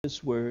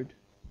this word.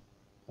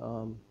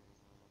 Um,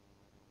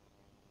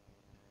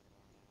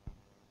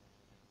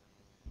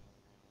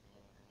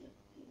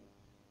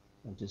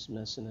 I'm just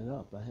messing it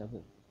up.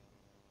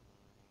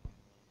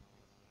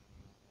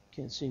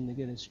 Can't seem to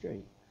get it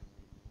straight.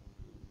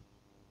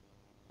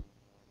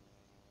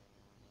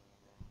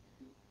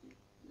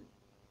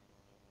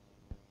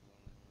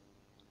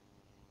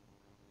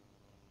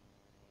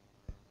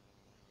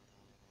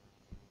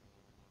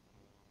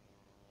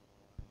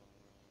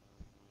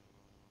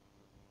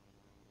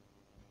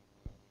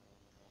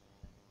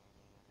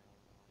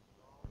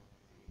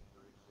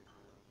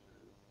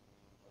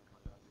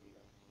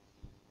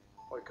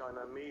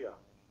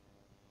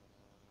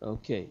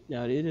 Okay,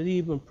 now it'll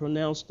even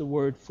pronounce the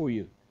word for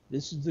you.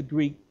 This is the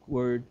Greek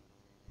word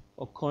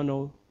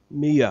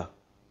oikonomia.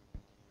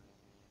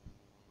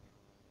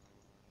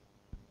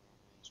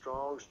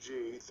 Strong's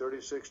G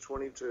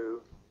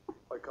 3622,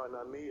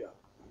 oikonomia.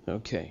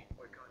 Okay.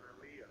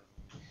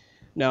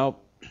 Now,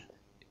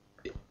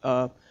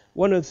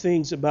 one of the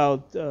things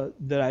about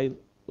that I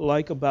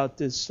like about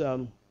this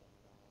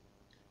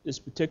this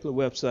particular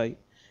website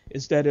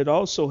is that it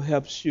also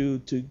helps you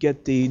to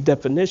get the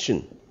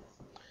definition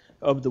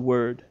of the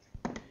word,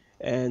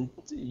 and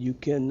you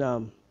can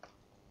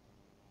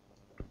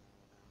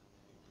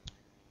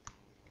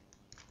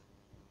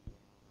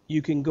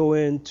go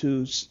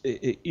into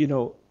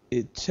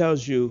it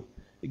tells you,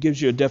 it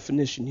gives you a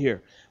definition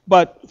here.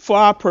 But for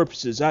our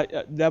purposes,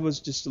 that was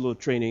just a little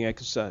training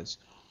exercise.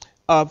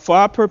 For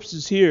our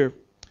purposes here,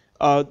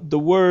 the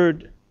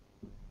word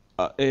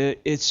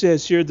it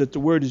says here that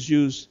the word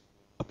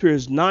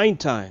appears 9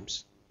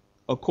 times,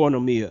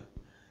 oikonomia.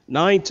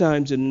 9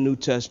 times in the New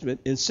Testament.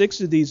 In 6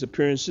 of these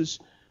appearances,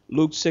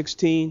 Luke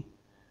 16,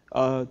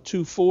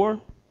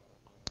 2-4,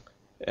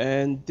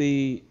 and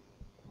the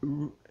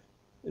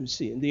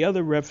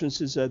other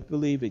references I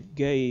believe it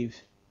gave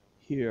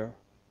here.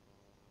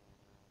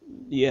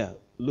 Yeah,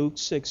 Luke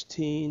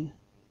 16,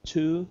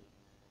 2,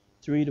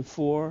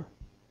 3-4,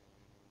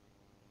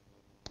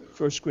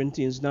 1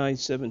 Corinthians 9,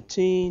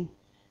 17,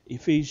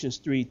 Ephesians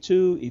 3,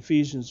 2,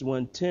 Ephesians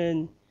 1,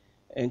 10,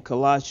 and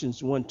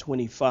Colossians 1,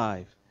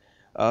 25.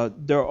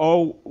 They're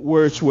all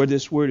words where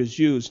this word is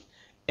used,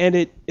 and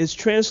it is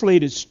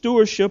translated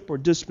stewardship or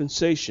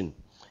dispensation,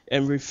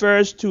 and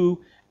refers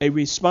to a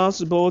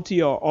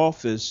responsibility or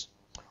office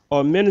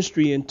or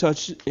ministry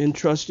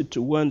entrusted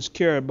to one's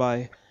care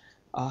by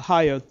a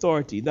higher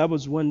authority. That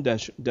was one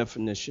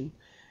definition.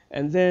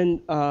 And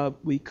then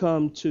we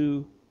come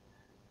to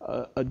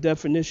a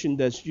definition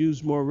that's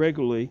used more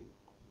regularly,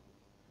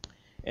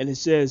 and it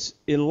says,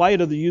 in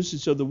light of the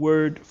usage of the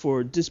word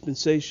for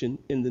dispensation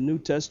in the New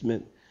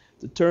Testament,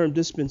 the term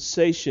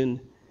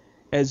dispensation,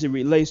 as it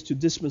relates to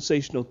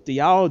dispensational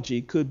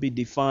theology, could be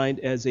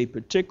defined as a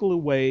particular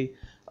way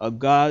of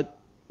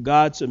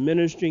God's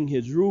administering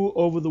his rule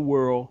over the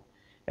world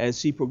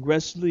as he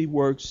progressively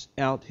works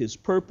out his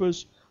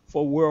purpose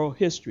for world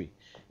history.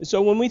 And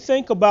so when we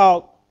think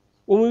about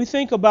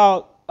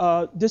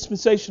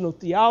dispensational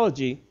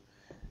theology,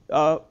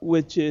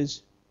 which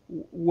is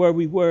where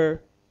we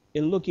were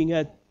in looking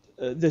at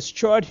this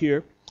chart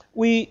here,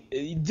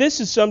 this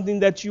is something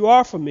that you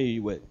are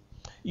familiar with.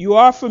 You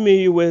are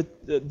familiar with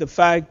the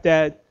fact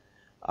that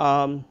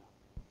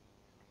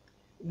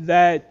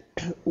that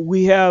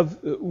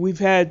we've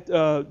had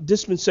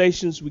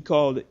dispensations. We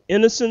call it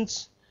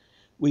innocence,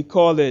 we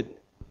call it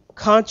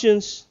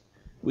conscience,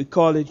 we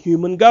call it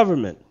human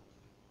government.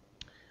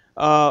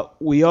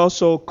 We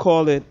also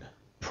call it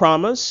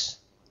promise,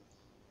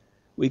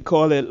 we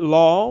call it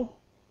law,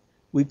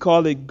 we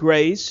call it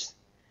grace,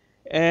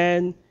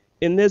 and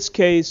in this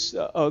case,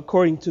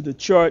 according to the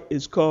chart,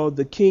 it's called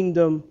the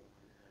kingdom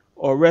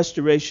or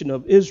restoration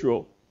of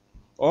Israel,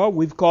 or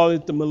we've called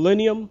it the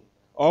millennium,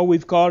 or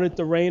we've called it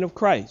the reign of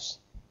Christ.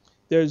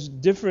 There's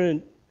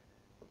different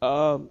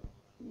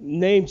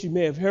names you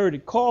may have heard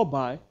it called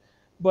by,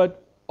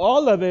 but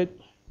all of it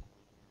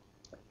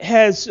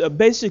has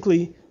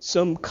basically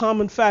some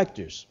common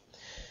factors.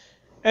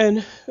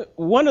 And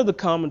one of the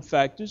common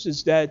factors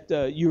is that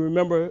you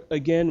remember,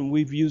 again,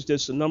 we've used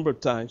this a number of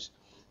times,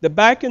 that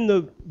back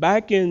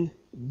in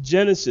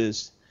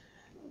Genesis,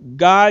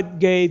 God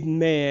gave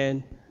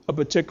man a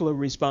particular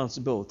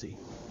responsibility.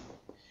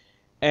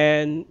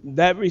 And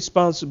that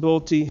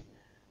responsibility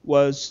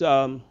was,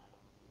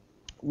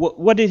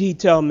 what did he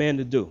tell man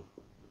to do?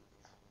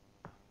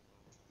 Do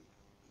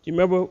you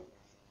remember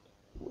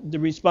the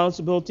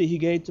responsibility he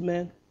gave to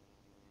man?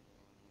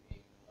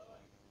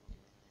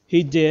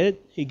 He did.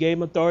 He gave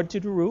him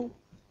authority to rule.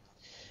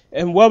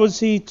 And what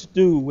was he to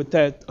do with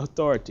that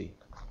authority?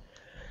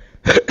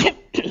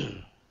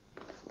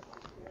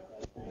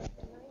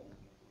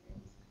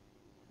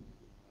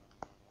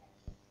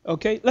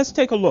 Okay, let's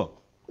take a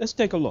look.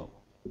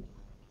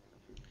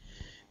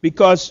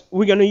 Because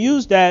we're going to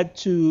use that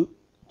to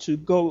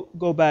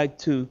go back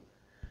to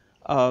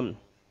the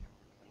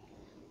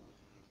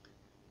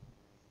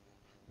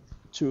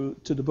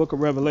book of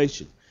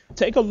Revelation.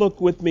 Take a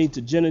look with me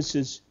to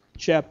Genesis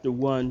chapter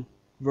 1,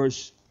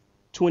 verse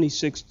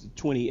 26 to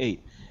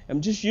 28. I'm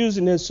just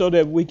using this so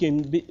that we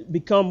can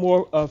become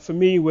more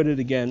familiar with it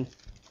again.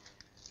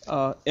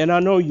 And I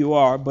know you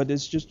are, but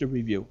it's just a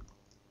review.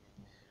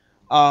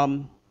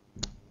 Um,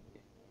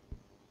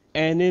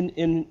 and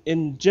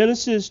in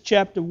Genesis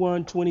chapter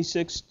 1,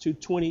 26 to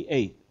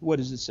 28, what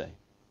does it say?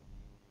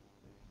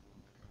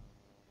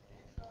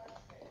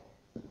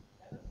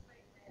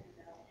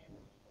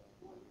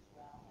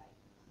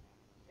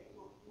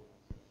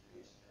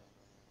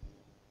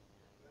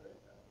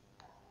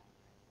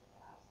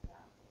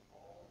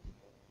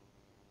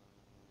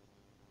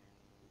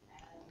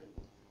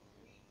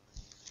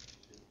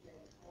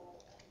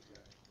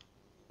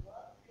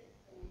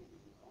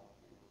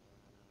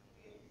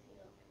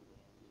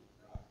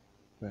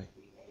 Right.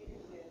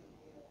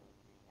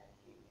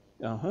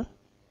 Uh-huh.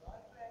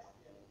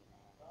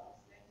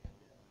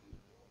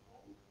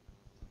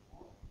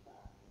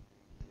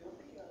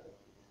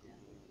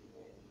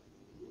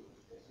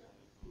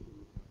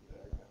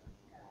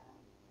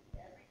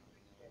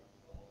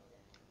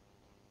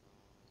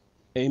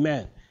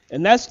 Amen.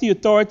 And that's the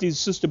authority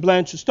Sister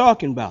Blanche was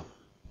talking about.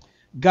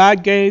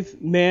 God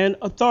gave man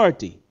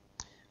authority,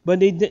 but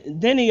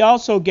then he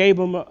also gave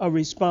him a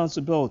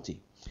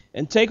responsibility.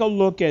 And take a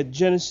look at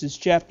Genesis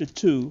chapter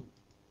 2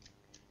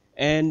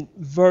 and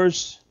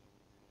verse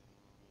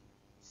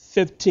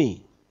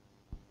 15.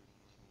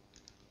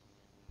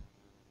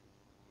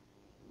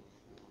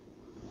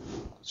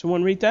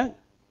 Someone read that?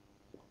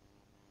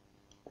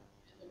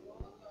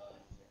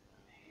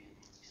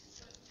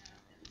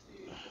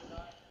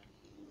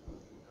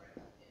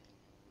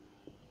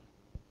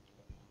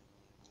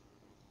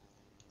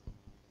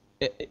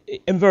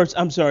 In verse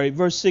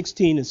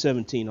 16 and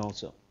 17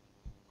 also.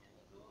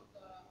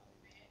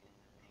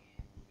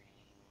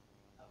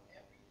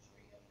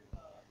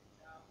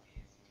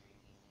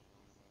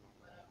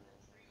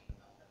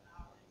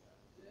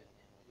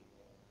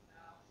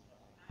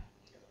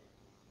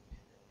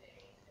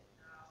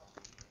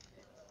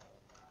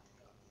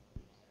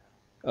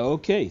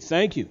 Okay,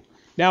 thank you.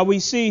 Now we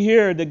see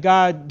here that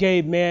God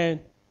gave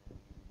man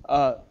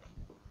uh,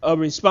 a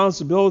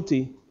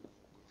responsibility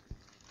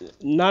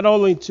not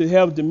only to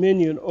have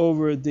dominion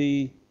over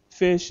the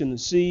fish in the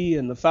sea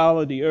and the fowl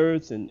of the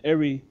earth and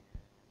every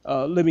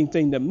living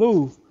thing that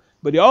move,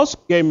 but he also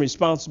gave him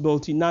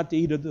responsibility not to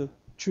eat of the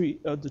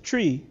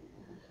tree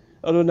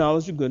of the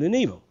knowledge of good and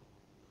evil.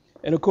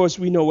 And of course,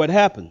 we know what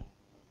happened,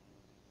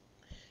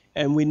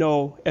 and we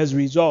know as a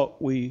result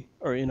we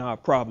are in our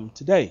problem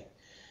today.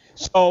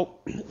 So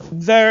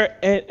there,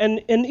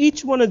 and in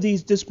each one of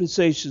these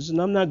dispensations, and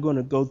I'm not going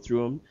to go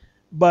through them,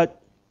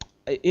 but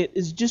it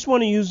is just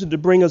want to use it to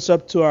bring us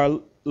up to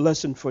our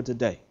lesson for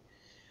today.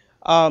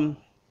 Um,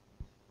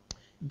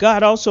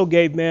 God also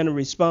gave man a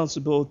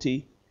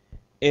responsibility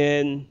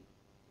in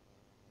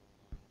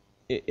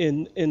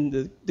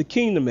the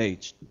kingdom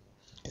age.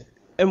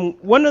 And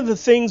one of the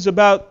things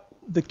about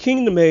the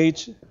kingdom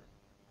age,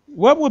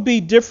 what would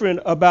be different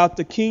about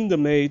the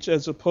kingdom age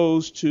as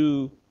opposed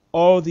to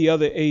all the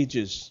other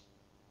ages?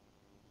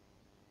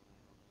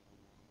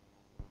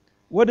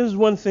 What is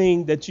one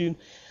thing that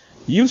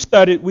you've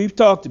studied, we've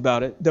talked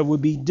about it, that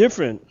would be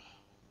different?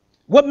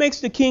 What makes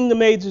the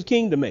kingdom age a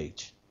kingdom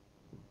age?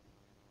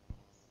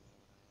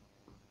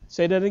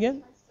 Say that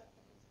again.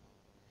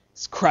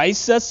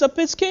 Christ sets up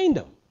his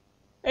kingdom.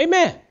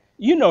 Amen.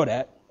 You know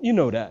that. You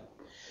know that.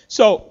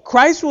 So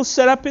Christ will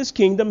set up his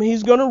kingdom.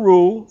 He's going to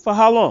rule for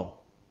how long?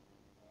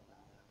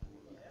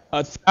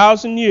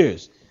 1,000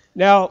 years.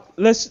 Now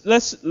let's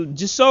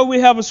just so we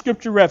have a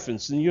scripture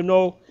reference, and you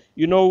know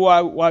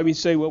why we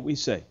say what we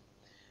say.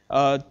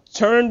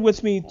 Turn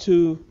with me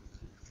to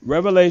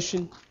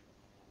Revelation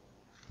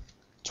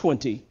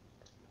 20,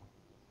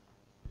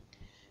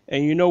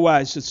 and you know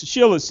why Sister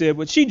Sheila said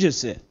what she just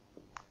said.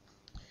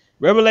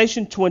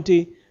 Revelation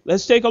 20.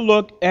 Let's take a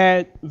look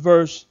at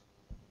verse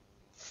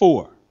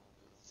 4.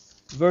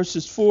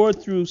 Verses 4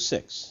 through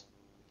 6.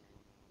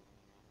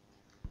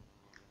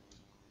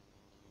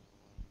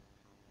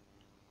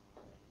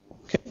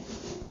 Okay.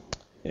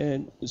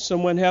 And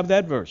someone have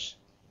that verse?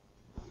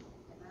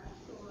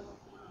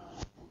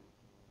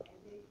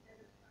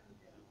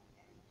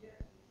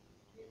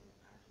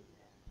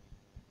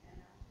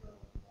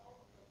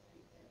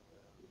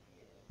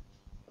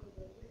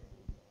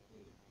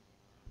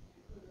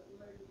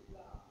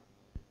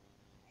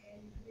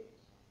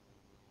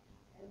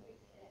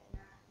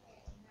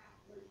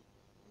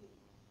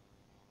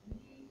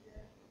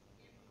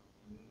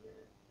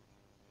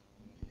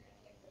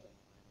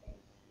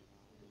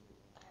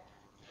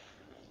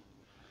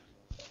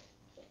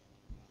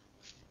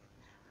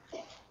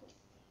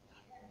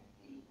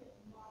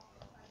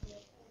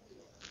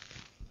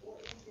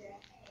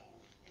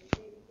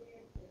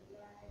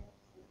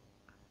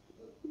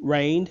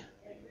 Reigned.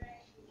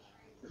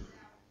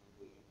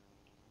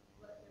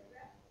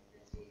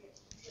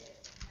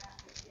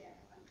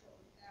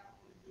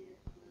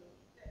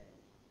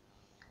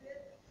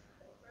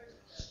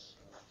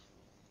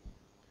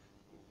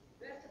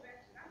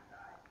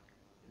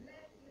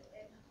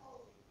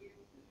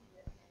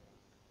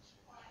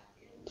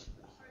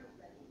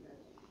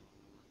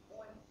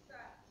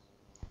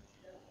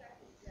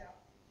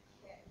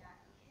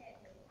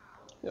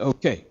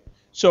 Okay.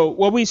 So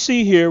what we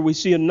see here, we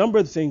see a number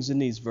of things in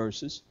these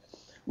verses.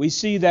 We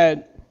see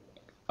that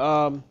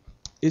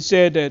it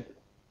said that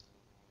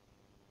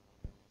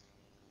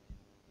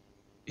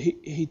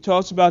he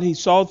talks about he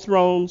saw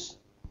thrones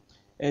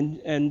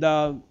and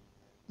the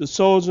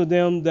souls of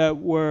them that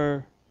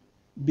were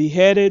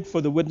beheaded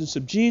for the witness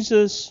of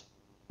Jesus,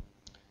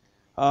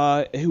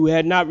 who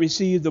had not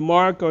received the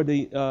mark or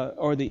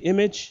the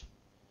image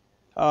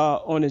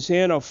on his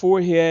hand or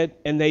forehead,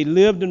 and they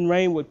lived and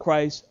reigned with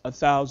Christ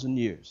 1,000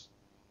 years.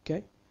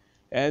 Okay,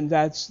 and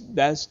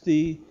that's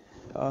the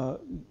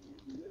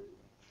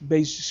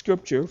basic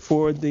scripture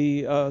for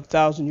the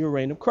 1,000-year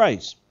reign of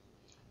Christ,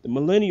 the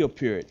millennial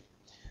period.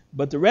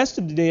 But the rest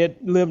of the dead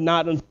lived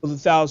not until the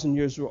 1,000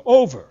 years were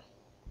over.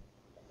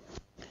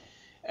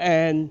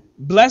 And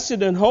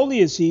blessed and holy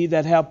is he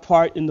that have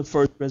part in the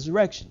first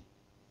resurrection.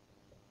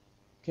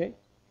 Okay?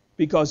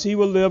 Because he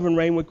will live and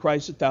reign with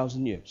Christ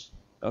 1,000 years.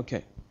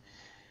 Okay.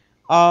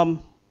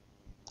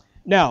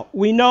 Now,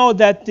 we know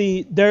that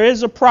there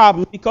is a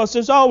problem because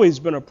there's always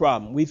been a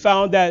problem. We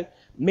found that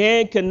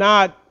man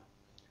cannot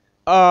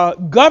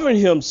govern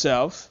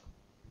himself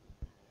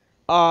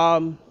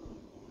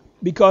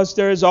because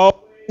there is always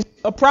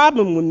a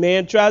problem when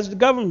man tries to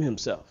govern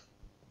himself.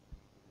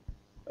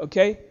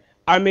 Okay?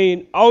 I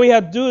mean, all we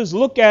have to do is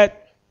look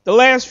at the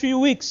last few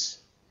weeks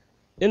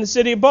in the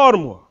city of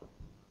Baltimore.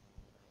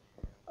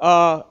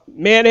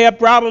 Man had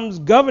problems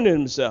governing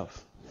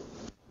himself.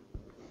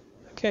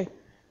 Okay.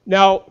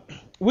 Now,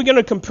 we're going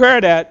to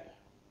compare that.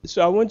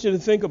 So I want you to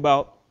think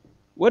about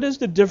what is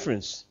the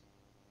difference.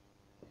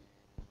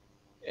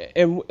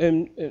 And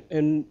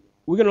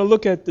we're going to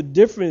look at the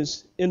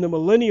difference in the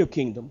millennial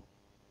kingdom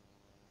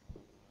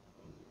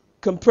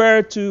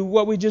compared to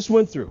what we just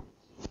went through,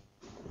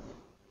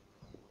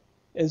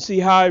 and see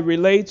how it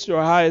relates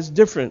or how it's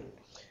different.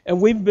 And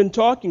we've been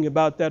talking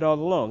about that all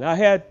along. I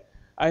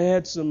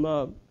had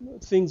some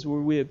things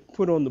where we had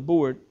put on the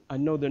board. I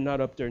know they're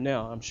not up there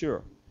now, I'm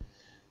sure.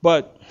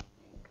 But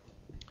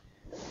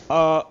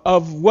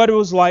of what it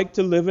was like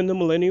to live in the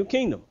millennial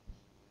kingdom.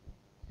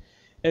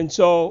 And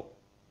so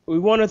we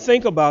want to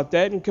think about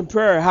that and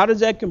compare. How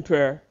does that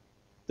compare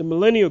the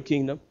millennial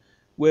kingdom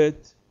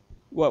with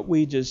what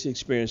we just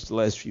experienced the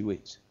last few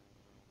weeks?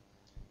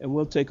 And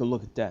we'll take a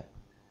look at that.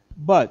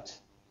 But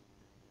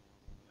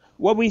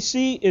what we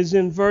see is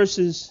in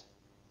verses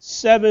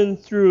 7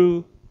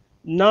 through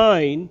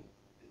 9,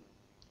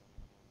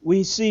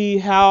 we see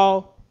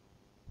how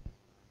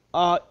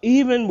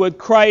even with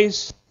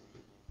Christ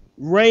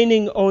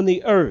reigning on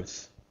the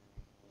earth,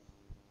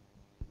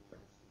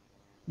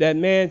 that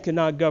man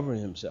cannot govern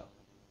himself.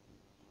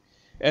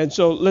 And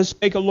so let's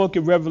take a look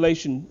at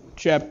Revelation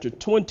chapter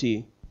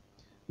 20,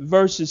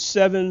 verses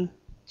 7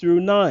 through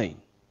 9.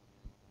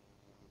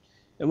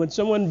 And when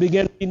someone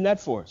begin reading that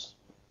for us.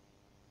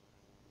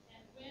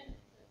 And when the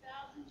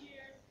 1,000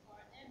 years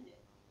are ended,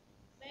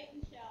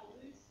 Satan shall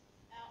loose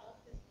out of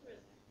his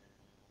prison,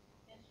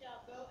 and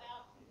shall go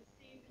out to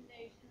deceive the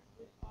nations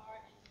which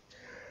are in the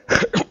of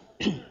the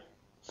earth,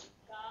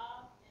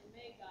 Gog and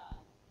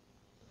Magog,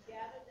 to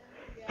gather them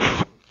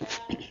together to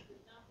battle, the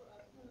number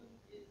of whom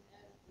is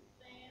as the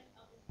sand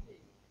of the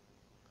sea.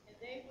 And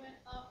they went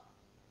up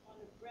on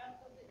the breadth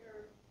of the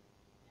earth,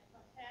 and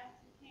compassed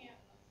the camp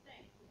of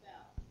saints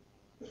about.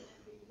 And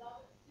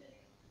beloved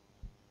city,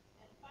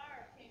 and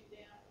fire came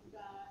down from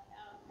God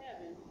out of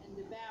heaven and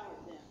devoured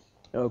them.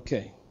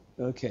 Okay.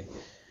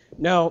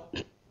 Now,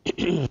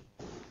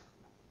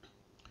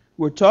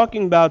 we're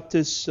talking about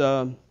this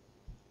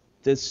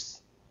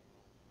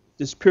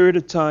period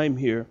of time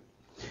here.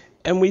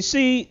 And we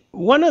see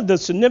one of the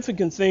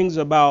significant things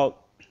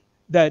about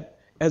that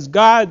as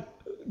God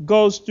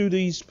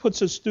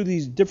puts us through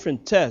these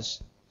different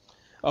tests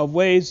of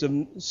ways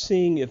of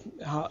seeing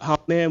how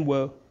man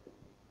will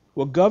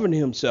govern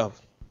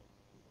himself,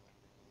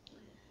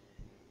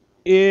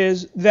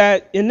 is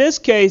that in this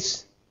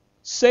case,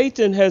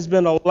 Satan has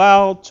been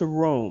allowed to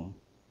roam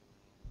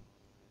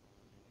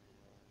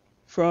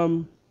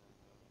from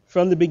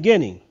the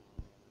beginning,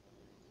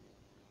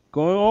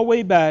 going all the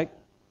way back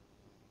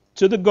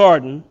to the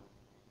garden,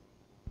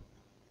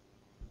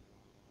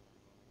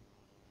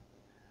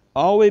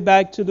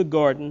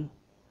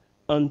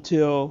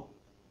 until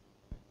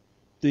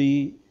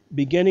the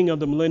beginning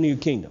of the millennial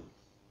kingdom.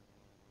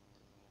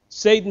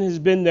 Satan has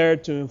been there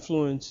to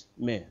influence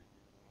man.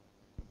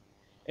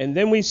 And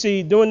then we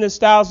see during this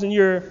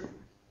 1,000-year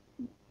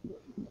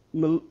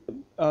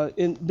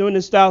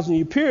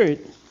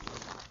period,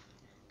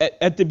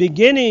 at the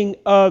beginning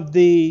of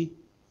the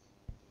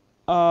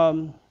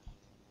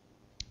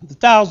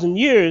 1,000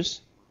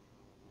 years,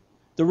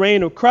 the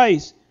reign of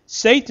Christ,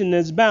 Satan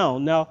is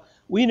bound. Now,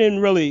 we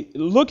didn't really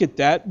look at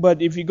that,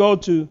 but if you go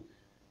to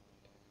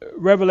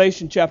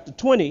Revelation chapter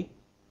 20,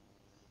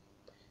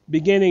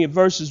 beginning at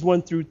verses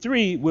 1 through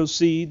 3, we'll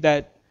see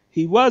that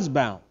he was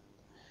bound.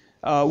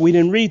 We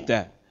didn't read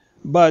that,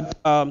 but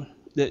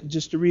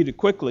just to read it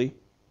quickly.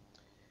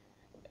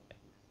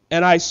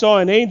 And I saw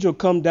an angel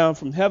come down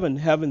from heaven,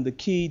 having the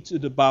key to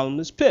the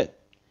bottomless pit,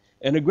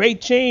 and a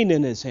great chain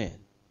in his hand.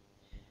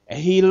 And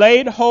he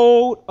laid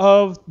hold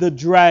of the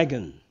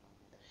dragon.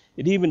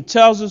 It even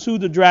tells us who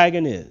the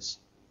dragon is.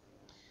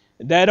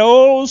 That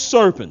old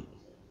serpent,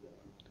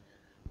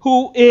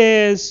 who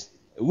is,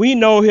 we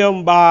know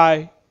him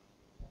by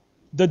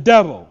the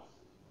devil.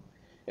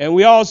 And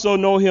we also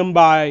know him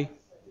by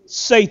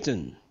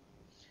Satan.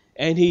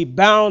 And he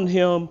bound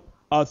him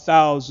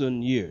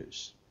 1,000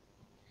 years.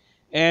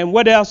 And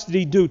what else did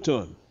he do to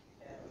him?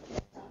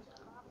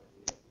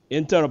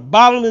 Into the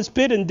bottomless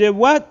pit and did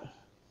what?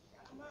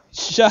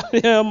 Shut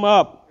him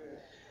up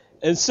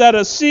and set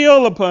a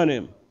seal upon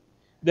him,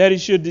 that he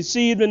should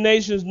deceive the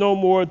nations no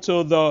more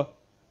till the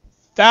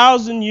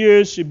 1,000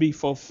 years should be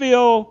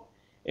fulfilled,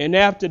 and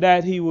after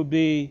that he will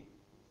be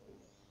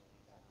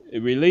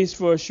released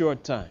for a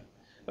short time.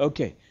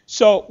 Okay,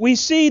 so we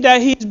see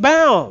that he's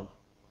bound,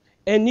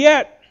 and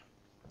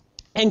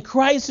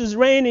Christ is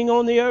reigning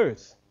on the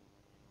earth.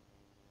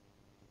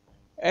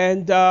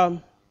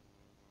 And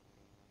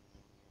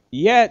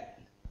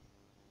yet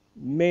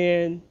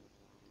man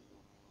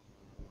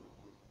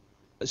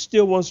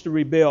still wants to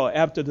rebel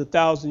after the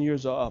 1,000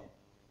 years are up.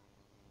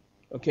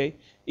 Okay,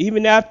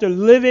 even after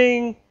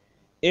living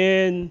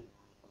in,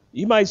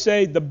 you might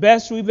say, the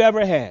best we've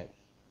ever had,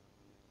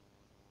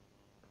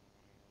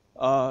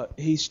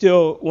 he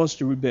still wants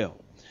to rebel.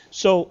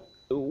 So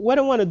what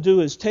I want to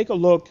do is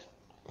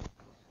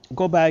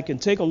go back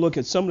and take a look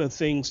at some of the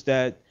things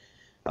that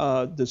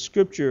the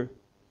scripture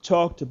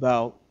talked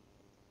about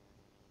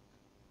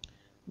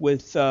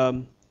with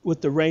the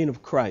reign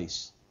of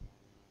Christ.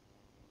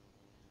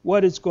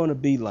 What it's going to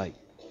be like.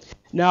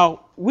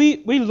 Now,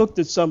 we looked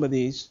at some of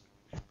these.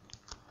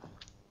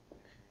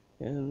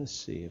 And let's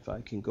see if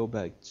I can go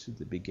back to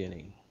the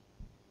beginning.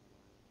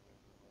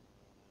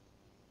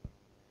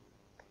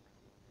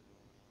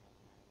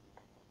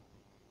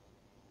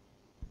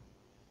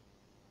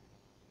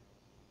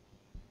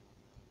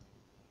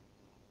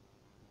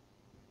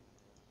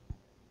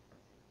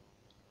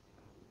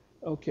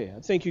 Okay, I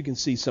think you can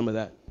see some of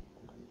that.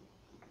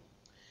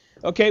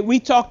 Okay, we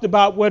talked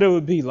about what it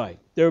would be like.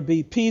 There would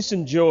be peace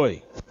and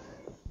joy.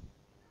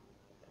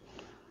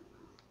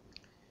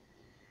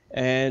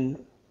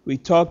 And we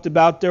talked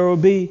about there will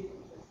be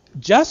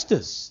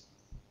justice.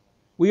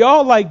 We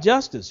all like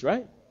justice,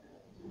 right?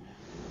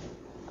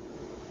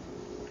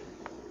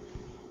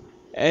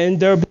 And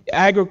there will be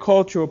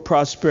agricultural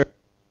prosperity.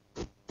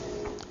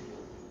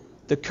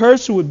 The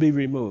curse would be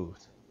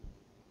removed.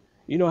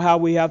 You know how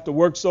we have to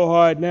work so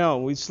hard now.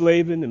 We're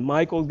slaving, and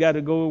Michael's got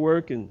to go to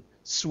work and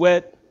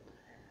sweat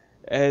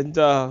and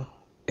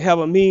have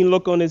a mean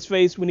look on his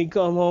face when he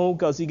come home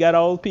because he got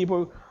all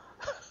people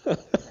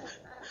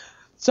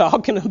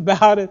talking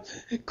about it,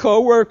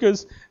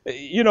 co-workers,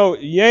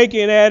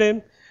 yanking at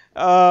him.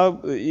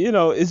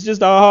 It's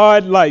just a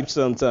hard life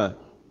sometimes.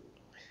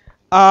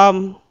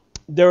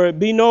 There would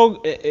be no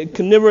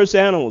carnivorous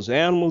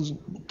animals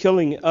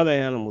killing other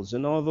animals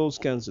and all those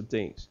kinds of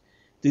things.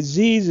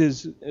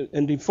 Diseases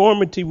and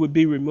deformity would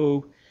be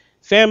removed.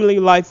 Family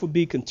life would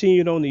be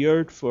continued on the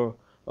earth for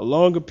a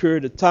longer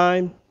period of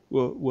time.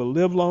 We'll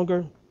live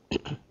longer.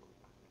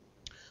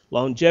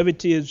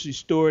 Longevity is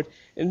restored.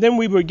 And then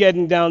we were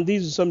getting down,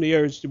 these are some of the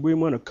areas that we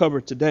want to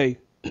cover today.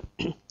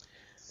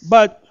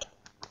 But,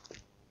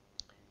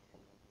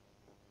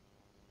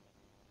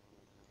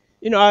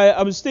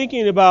 I was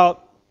thinking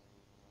about,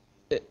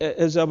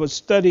 as I was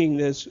studying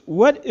this,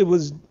 what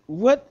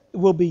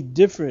will be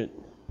different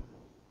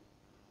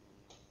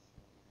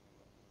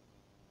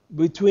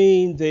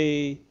between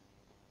the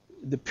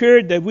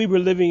period that we were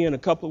living in a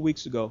couple of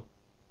weeks ago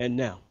and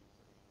now.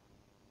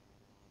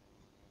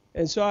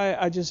 And so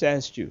I just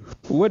asked you,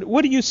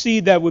 what do you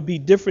see that would be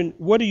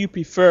different? What do you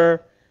prefer?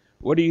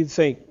 What do you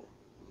think?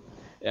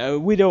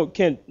 We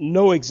can't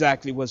know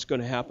exactly what's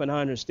going to happen.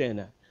 I understand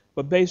that.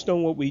 But based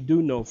on what we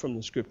do know from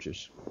the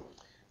scriptures,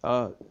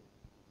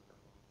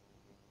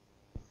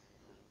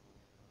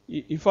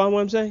 you follow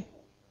what I'm saying?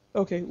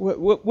 Okay.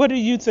 What do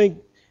you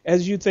think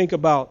as you think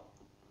about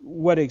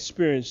what I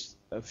experienced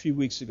a few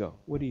weeks ago?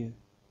 What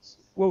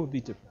would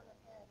be different?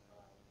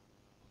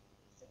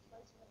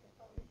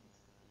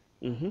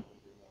 Mm-hmm.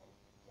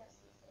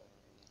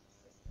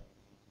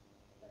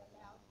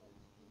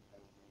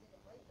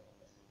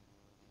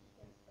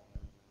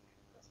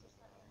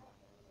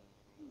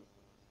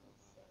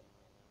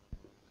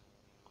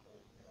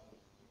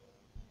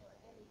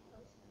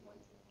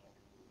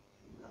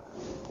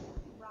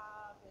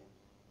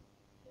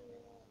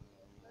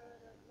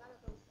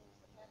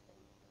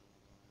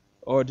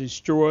 Or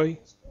destroy.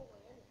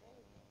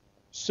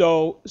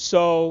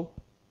 So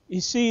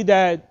you see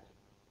that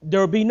there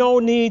will be no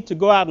need to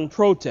go out and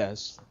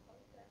protest.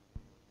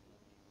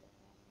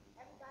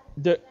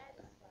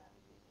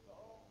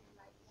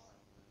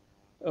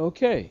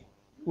 Okay,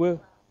 we'll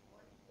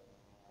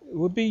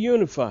be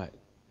unified.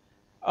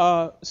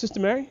 Sister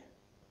Mary?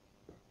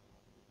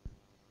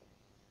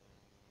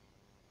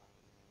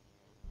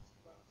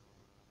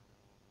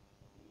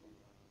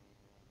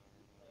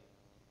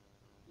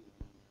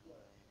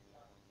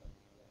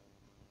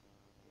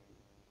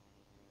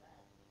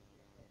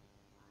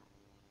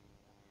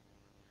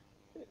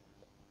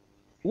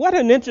 What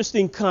an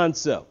interesting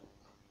concept.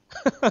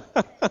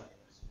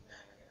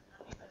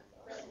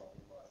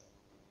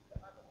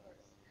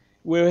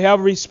 We'll have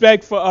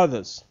respect for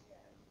others.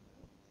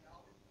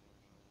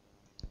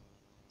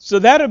 So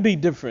that'll be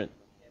different.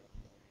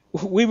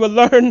 We will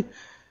learn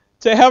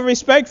to have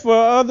respect for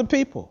other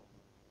people,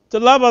 to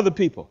love other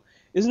people.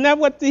 Isn't that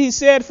what he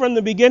said from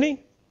the beginning?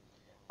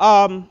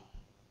 Thou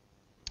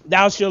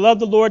shalt love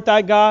the Lord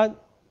thy God,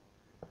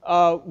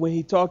 when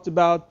he talked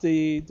about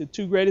the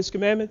two greatest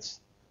commandments.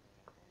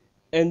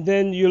 And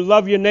then you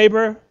love your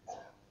neighbor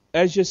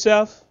as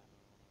yourself.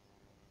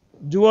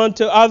 Do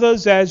unto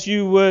others as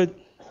you would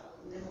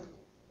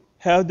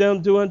have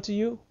them do unto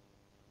you.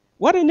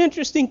 What an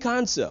interesting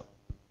concept.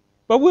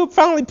 But we'll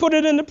finally put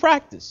it into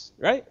practice,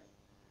 right?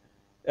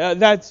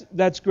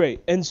 That's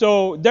great. And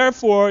so,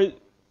 therefore,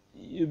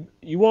 you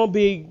won't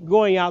be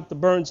going out to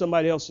burn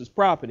somebody else's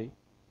property.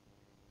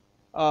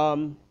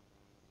 And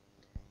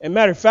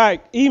matter of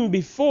fact, even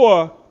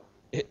before,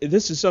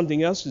 this is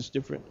something else that's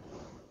different.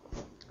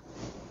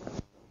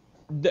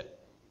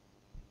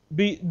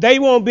 They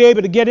won't be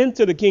able to get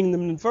into the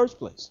kingdom in the first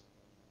place.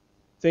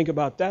 Think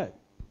about that.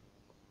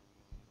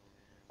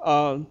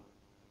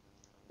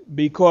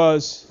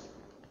 Because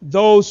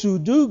those who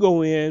do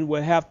go in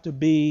will have to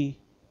be,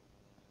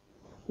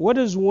 what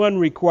is one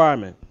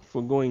requirement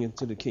for going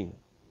into the kingdom?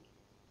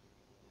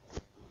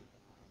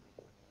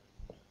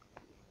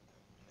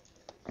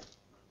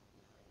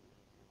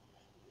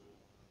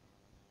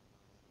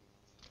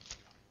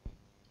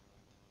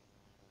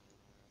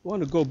 I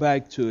want to go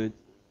back to it.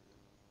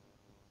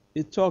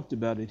 It talked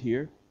about it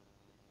here.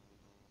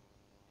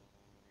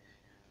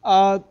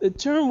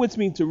 Turn with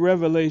me to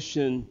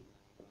Revelation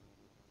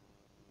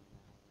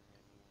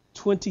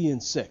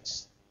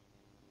 20:6.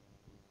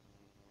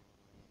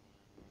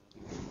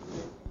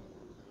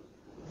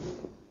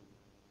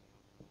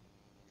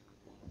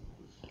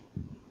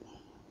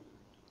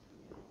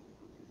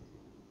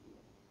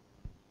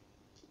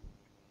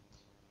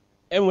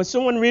 And when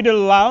someone read it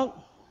aloud,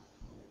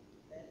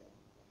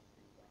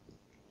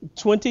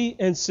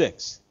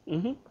 20:6.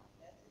 Mm-hmm.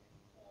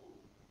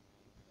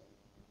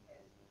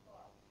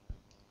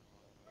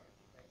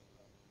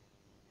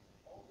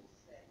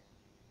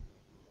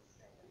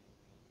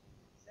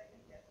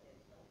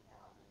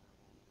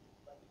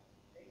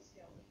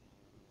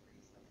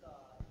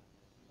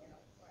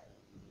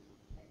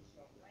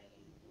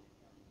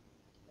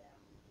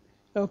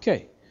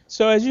 Okay,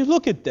 so as you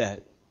look at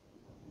that,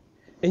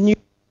 and you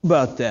think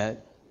about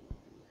that,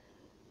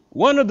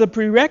 one of the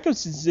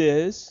prerequisites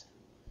is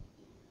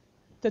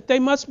that they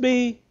must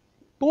be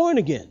born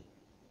again.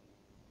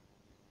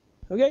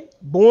 Okay,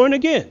 born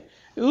again.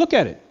 Look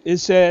at it. It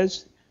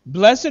says,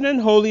 blessed and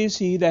holy is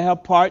he that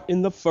have part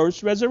in the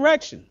first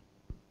resurrection.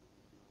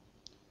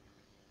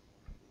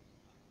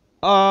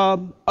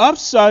 Of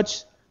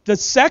such, the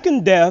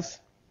second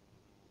death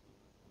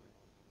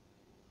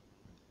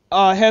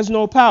has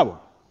no power.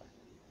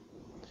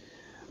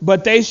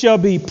 But they shall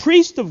be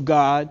priests of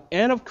God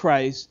and of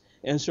Christ,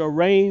 and shall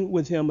reign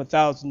with him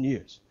 1,000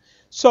 years.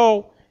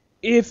 So,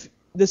 if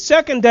the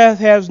second death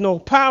has no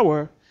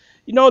power,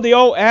 you know the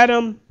old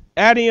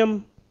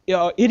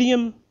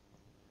idiom,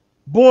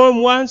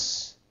 born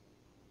once,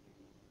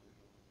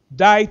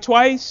 die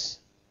twice,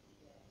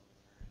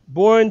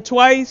 born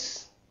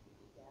twice,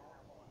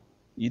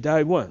 you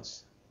die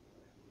once.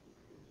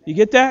 You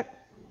get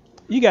that?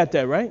 You got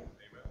that, right?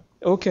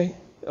 Okay.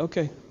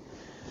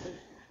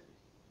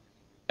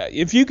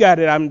 If you got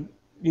it, I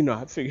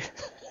figure.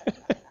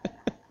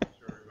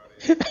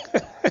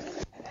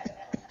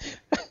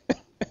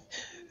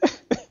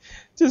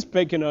 Just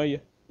picking on you.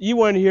 You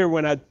weren't here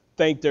when I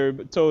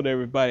told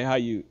everybody how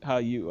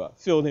you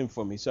filled in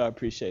for me, so I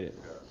appreciate it.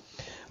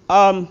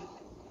 But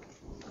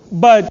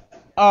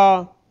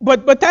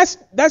that's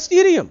the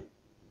idiom.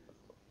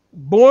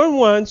 Born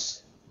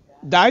once,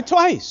 die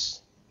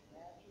twice.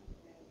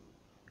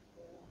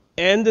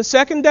 And the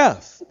second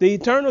death, the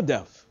eternal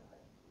death.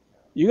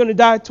 You're going to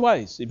die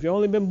twice if you've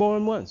only been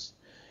born once.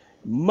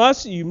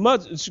 You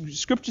must,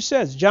 Scripture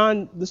says,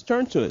 John, let's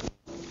turn to it.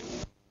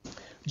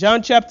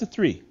 John chapter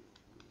 3.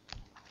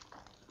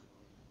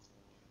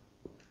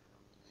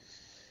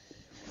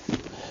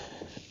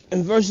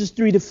 And verses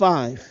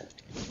 3-5.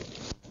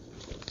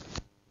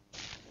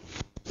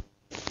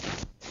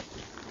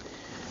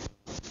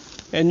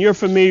 And you're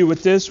familiar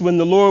with this when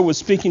the Lord was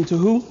speaking to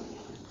who?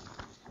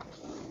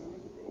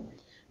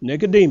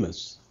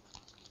 Nicodemus.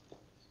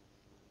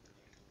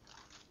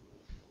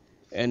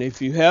 And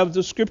if you have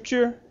the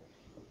scripture,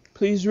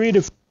 please read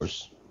it for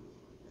us.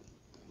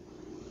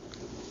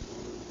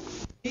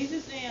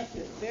 Jesus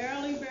answered,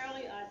 verily,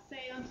 verily, I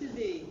say unto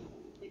thee,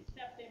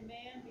 except a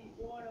man be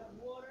born of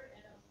water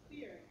and of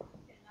spirit,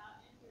 he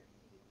cannot enter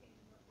into the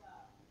kingdom of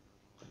God.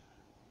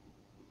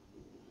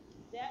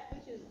 That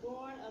which is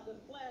born of the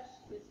flesh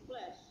is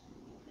flesh,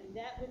 and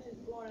that which is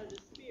born of the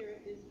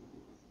spirit is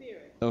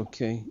spirit.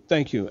 Okay,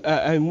 thank you.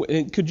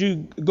 And could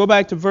you go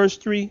back to verse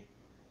 3?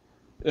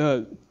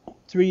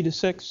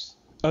 3-6,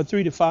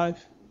 3-5.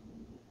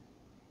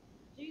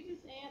 Jesus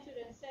answered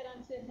and said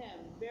unto him,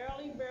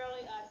 Verily,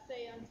 verily, I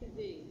say unto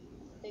thee,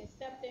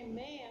 except a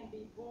man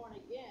be born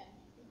again,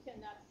 he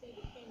cannot see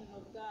the kingdom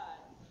of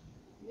God.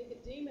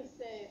 Nicodemus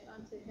saith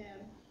unto him,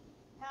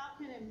 How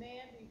can a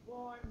man be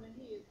born when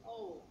he is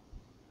old?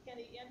 Can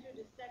he enter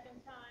the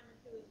second time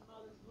into his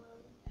mother's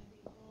womb and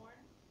be born?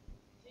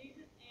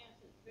 Jesus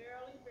answered,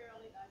 Verily,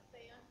 verily, I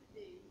say unto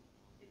thee,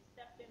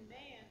 except a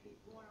man be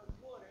born of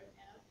water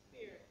and of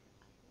spirit,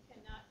 he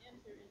cannot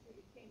enter into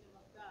the kingdom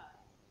of God.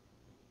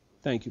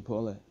 Thank you,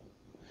 Paulette.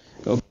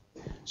 Okay.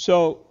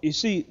 So, you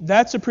see,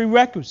 that's a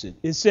prerequisite.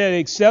 It said,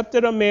 except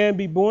that a man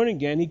be born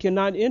again, he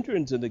cannot enter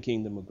into the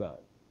kingdom of God.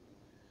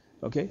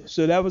 Okay,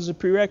 so that was a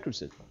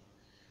prerequisite.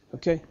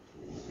 Okay,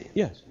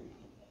 yes.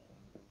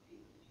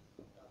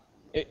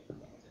 E-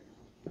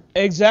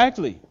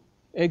 Exactly,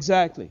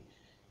 exactly.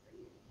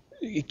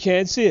 You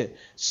can't see it.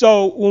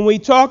 So when we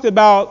talked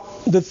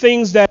about the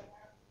things that,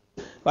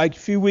 like a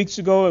few weeks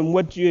ago, and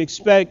what you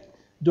expect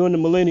during the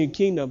Millennium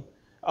Kingdom,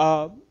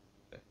 uh,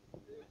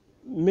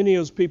 many of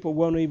those people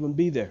won't even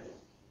be there.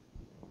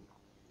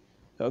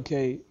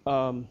 Okay,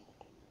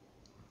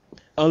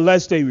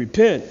 unless they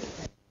repent,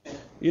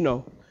 you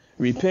know,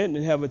 repent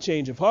and have a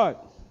change of heart.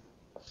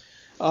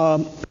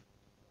 Um,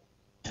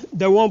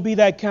 there won't be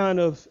that kind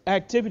of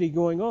activity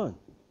going on.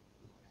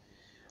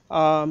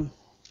 Um,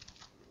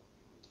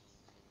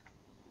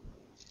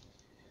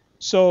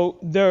 so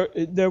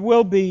there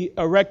will be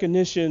a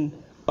recognition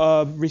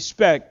of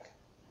respect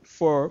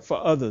for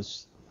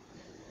others.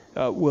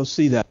 We'll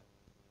see that.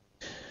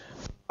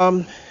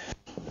 Um,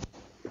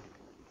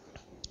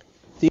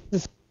 the other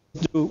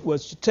thing to do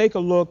was to take a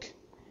look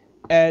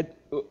at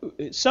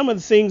some of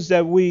the things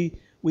that we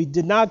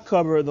did not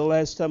cover the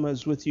last time I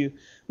was with you.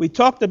 We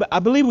talked about, I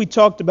believe we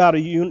talked about a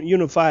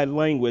unified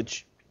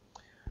language,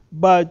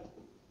 but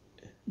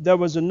there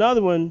was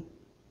another one.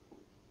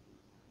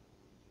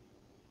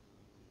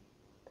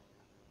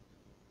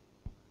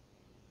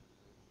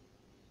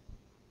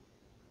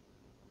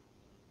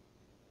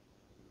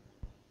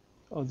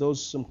 Oh,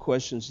 those are some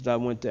questions that I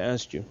want to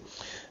ask you.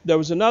 There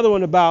was another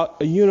one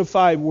about a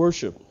unified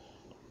worship.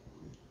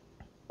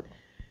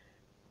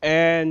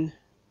 And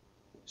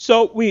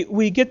so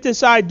we get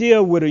this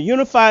idea with a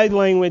unified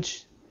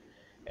language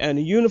and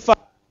a unified,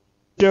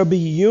 there'll be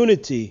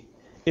unity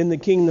in the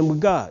kingdom of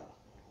God.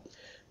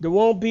 There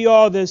won't be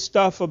all this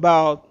stuff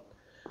about,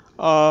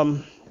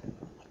 um,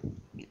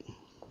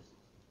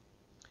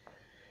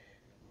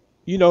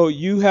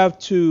 you have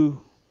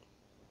to,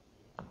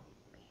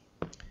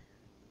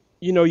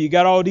 you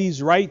got all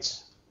these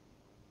rights,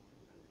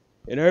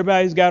 and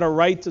everybody's got a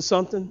right to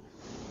something.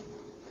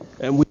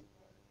 And we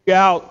figure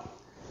out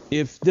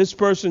if this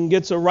person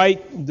gets a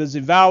right, does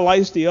it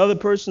violate the other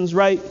person's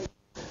right?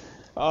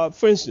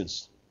 For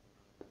instance,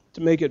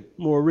 to make it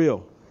more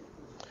real,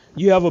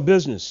 you have a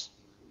business,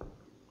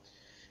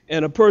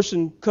 and a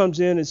person comes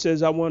in and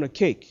says, I want a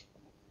cake.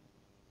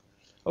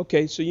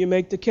 Okay, so you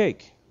make the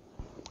cake,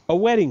 a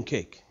wedding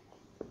cake.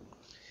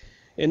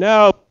 And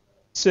now it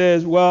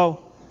says,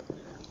 well,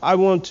 I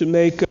want to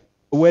make a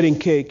wedding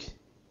cake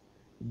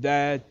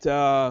that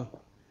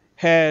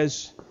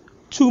has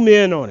two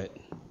men on it,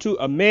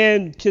 a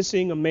man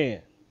kissing a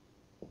man.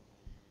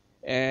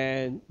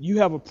 And you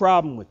have a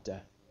problem with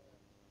that.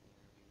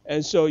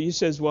 And so you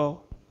says,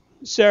 well,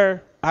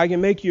 sir, I can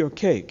make you a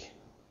cake,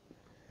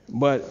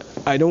 but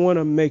I don't want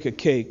to make a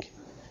cake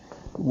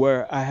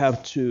where I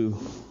have to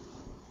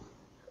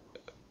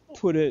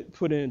put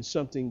in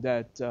something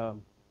that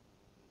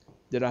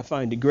I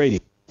find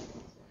degrading.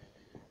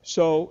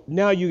 So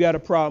now you got a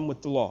problem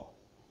with the law.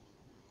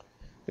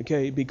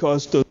 Okay,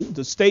 because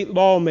the state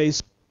law may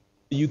say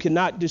you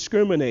cannot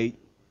discriminate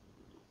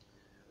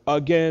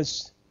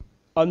against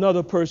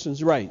another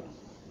person's right.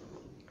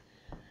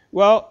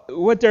 Well,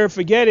 what they're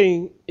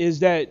forgetting is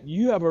that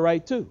you have a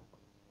right too,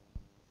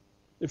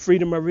 the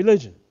freedom of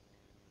religion.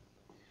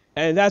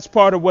 And that's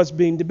part of what's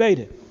being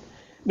debated.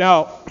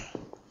 Now,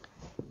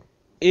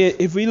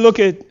 if we look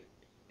at,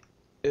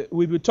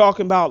 we were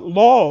talking about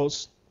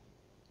laws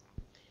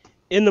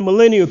in the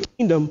millennial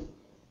kingdom,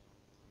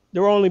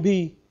 there will only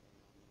be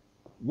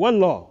one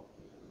law.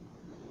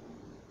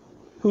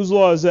 Whose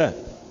law is that?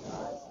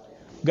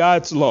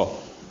 God's law.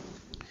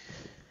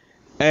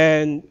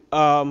 And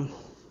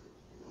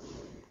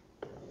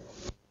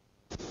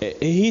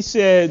he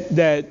said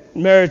that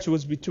marriage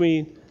was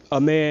between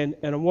a man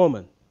and a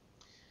woman.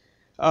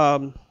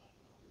 And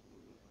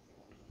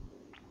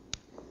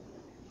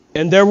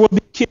there will be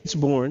kids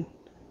born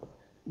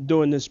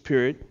during this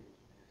period.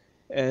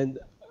 And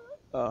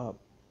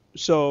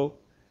so,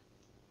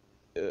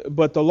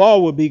 but the law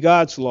will be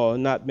God's law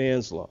and not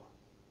man's law.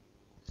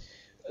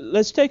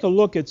 Let's take a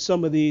look at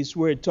some of these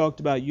where it talked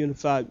about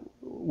unified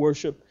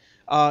worship.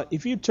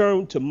 If you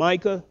turn to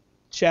Micah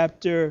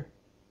chapter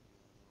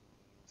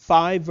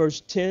 5,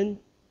 verse 10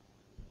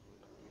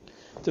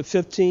 to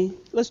 15,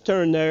 let's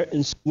turn there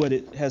and see what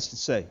it has to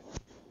say.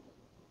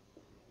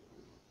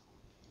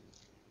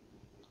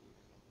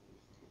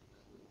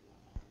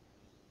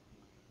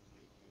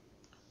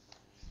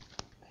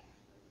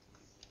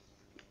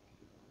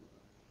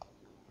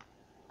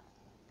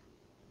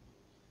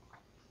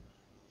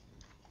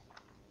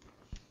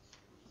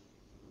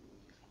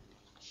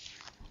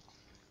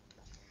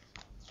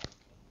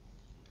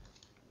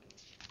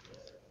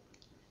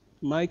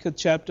 Micah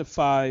chapter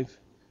 5,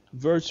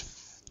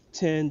 verse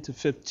 10 to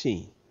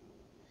 15.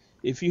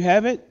 If you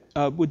have it,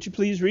 would you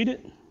please read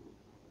it?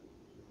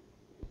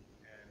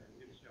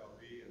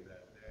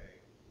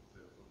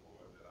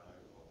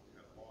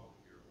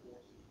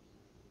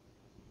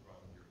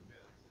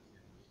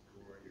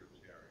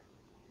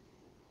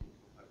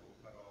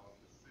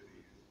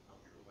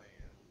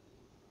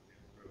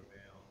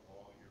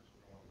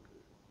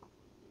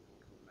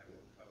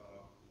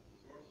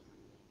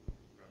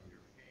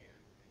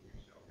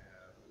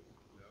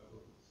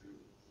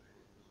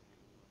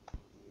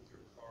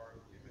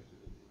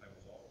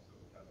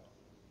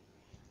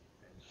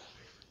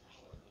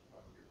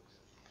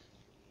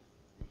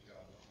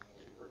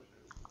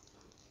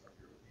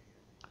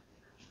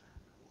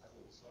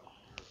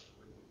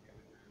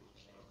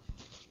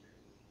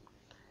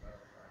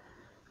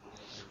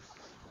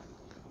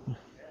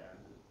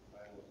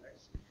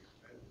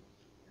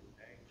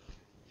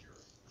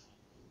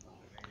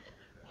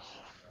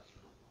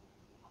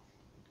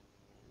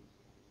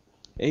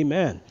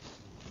 Amen.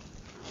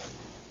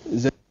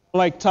 Does that sound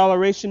like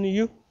toleration to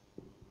you?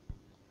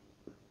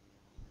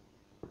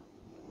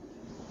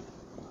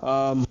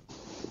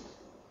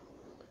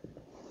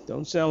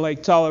 Don't sound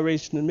like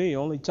toleration to me.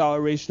 Only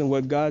toleration of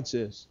what God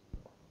says,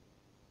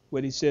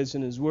 what he says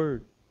in his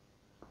word.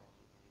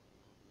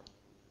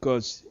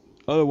 Because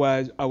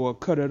otherwise I will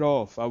cut it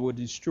off. I will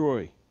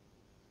destroy.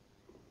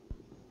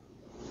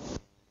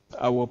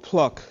 I will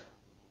pluck.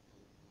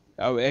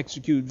 I will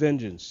execute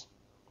vengeance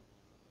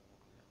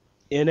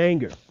in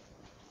anger.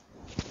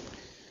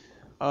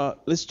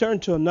 Let's turn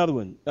to another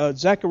one.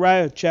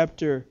 Zechariah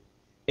chapter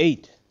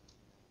 8,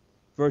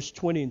 verse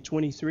 20 and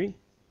 23.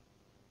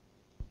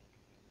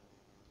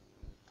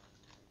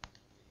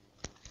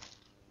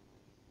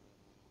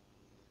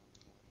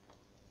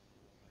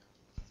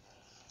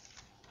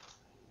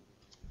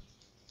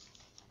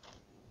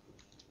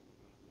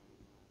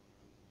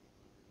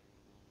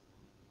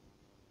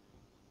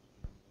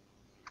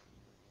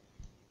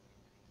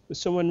 Will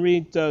someone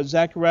read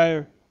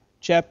Zechariah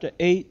chapter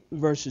 8,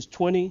 verses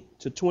 20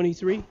 to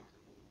 23?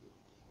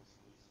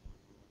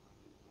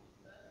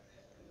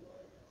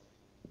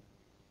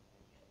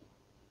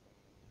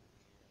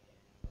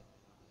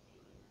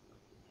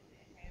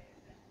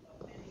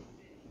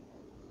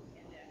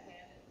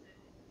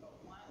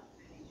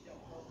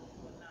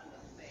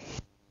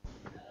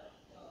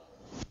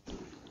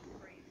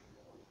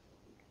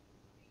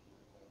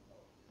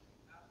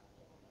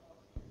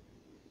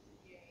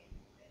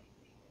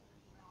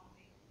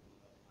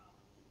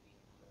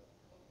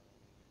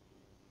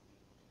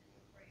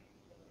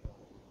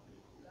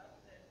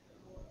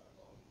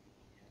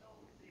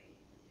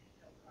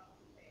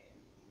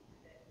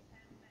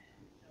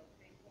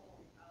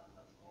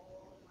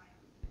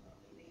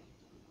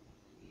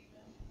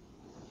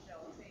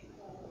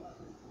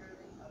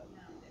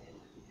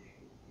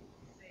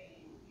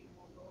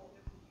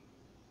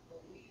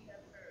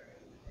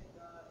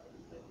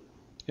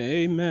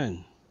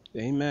 Amen.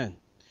 Amen.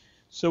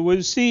 So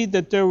we'll see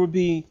that there will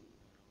be,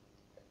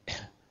 it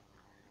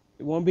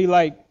won't be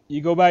like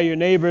you go by your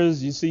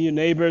neighbors, you see your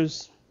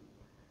neighbors,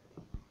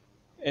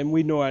 and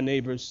we know our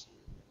neighbors.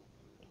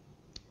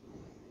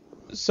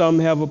 Some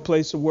have a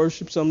place of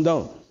worship, some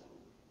don't.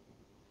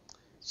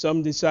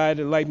 Some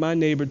decided, like my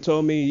neighbor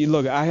told me,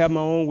 look, I have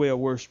my own way of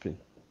worshiping.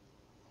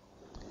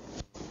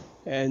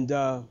 And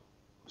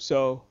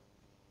so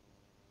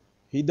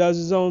he does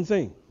his own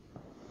thing.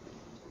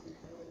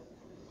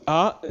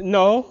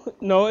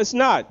 No, it's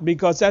not,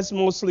 because that's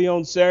mostly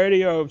on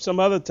Saturday or some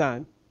other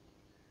time,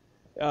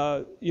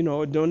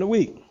 during the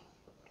week.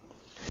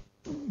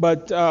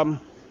 But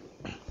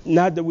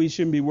not that we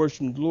shouldn't be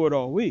worshiping the Lord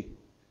all week,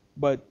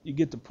 but you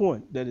get the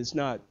point that it's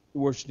not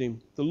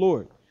worshiping the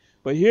Lord.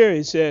 But here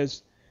it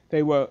says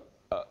they were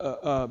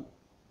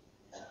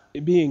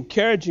be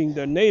encouraging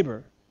their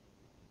neighbor,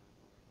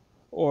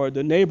 or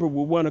the neighbor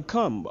will want to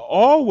come.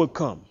 All will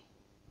come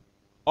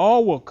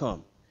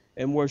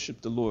and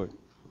worship the Lord.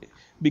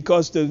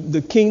 Because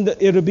the kingdom,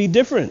 it'll be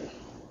different.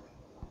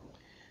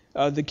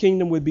 The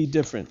kingdom would be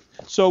different.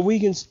 So we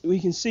can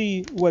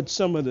see what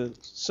some of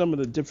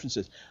the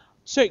differences.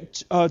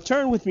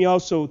 Turn with me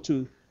also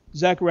to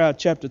Zechariah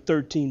chapter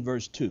 13,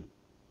 verse 2.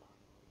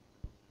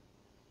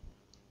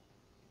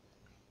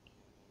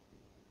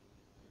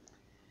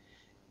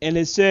 And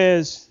it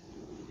says,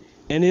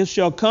 "And it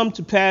shall come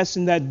to pass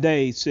in that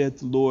day,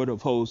 saith the Lord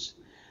of hosts,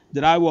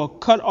 that I will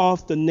cut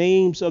off the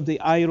names of the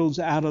idols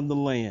out of the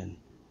land,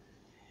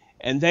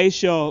 and they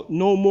shall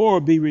no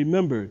more be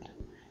remembered.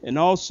 And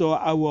also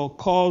I will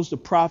cause the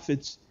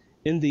prophets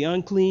in the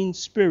unclean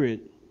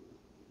spirit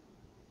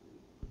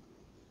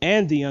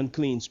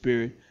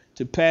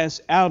to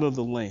pass out of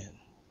the land.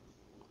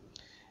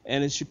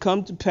 And it shall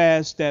come to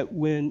pass that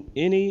when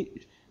any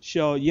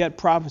shall yet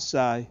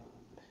prophesy,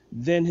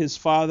 then his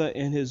father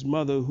and his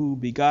mother who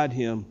begot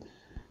him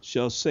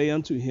shall say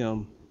unto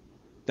him,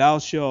 Thou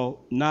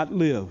shalt not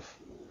live,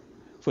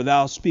 for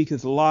thou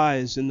speakest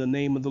lies in the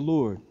name of the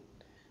Lord.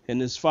 And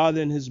his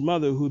father and his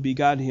mother who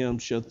begot him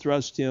shall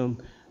thrust him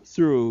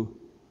through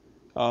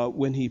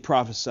when he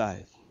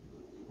prophesied.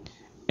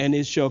 And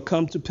it shall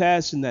come to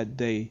pass in that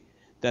day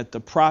that the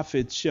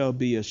prophet shall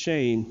be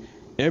ashamed,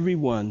 every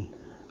one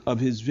of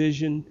his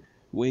vision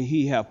when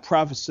he have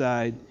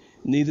prophesied,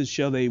 neither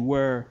shall they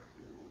wear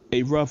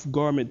a rough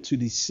garment to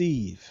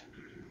deceive.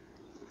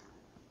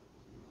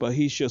 But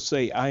he shall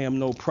say, I am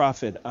no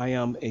prophet, I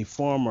am a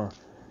farmer,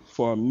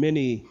 for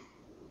man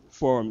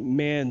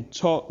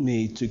taught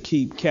me to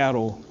keep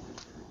cattle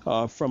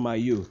from my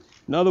youth.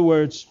 In other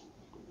words,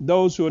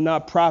 those who are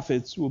not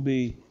prophets will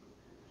be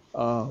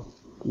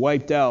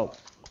wiped out,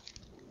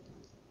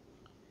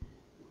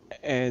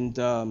 and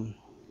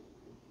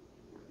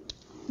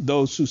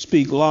those who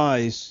speak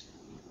lies,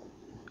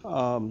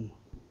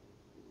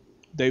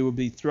 they will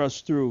be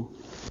thrust through,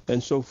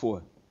 and so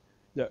forth.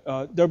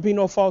 There'll be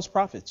no false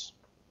prophets.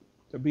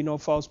 There'll be no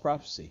false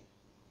prophecy.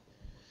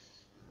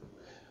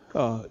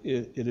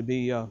 It'll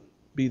be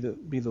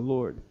the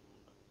Lord.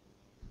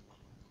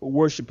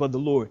 Worship of the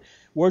Lord.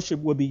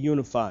 Worship will be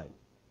unified.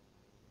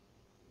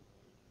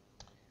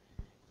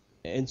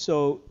 And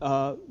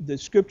so the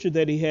scripture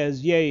that he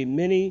has, yea,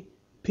 many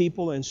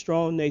people and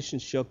strong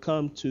nations shall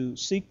come to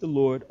seek the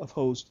Lord of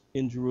hosts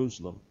in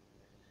Jerusalem.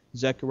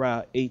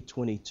 Zechariah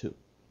 8:22.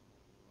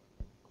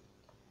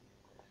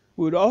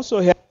 We would also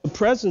have the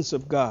presence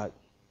of God.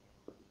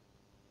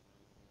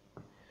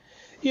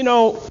 You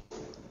know,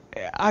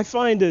 I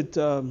find it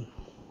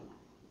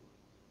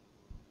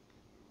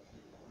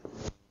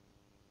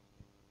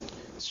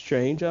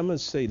strange. I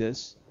must say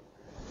this.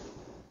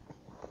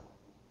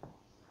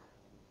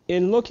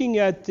 In looking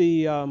at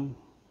the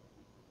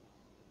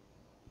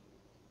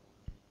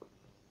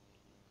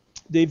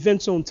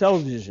events on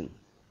television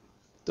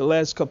the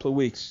last couple of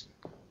weeks,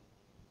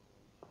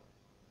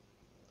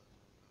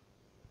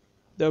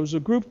 there was a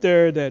group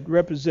there that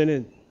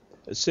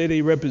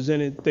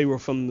they were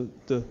from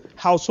the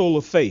household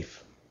of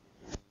faith.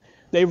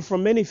 They were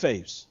from many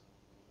faiths,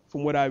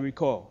 from what I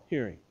recall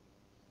hearing.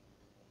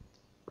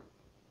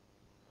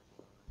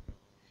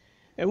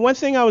 And one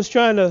thing I was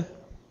trying to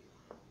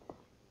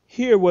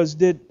hear was,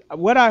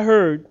 what I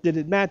heard, did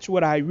it match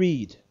what I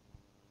read?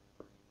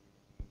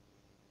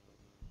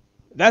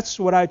 That's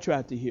what I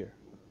tried to hear.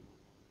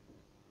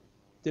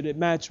 Did it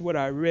match what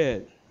I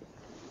read?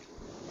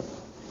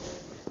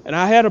 And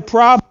I had a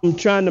problem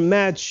trying to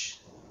match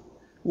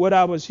what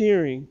I was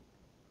hearing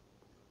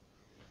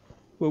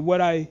with what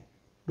I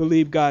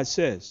believe God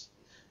says.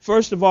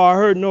 First of all, I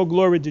heard no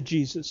glory to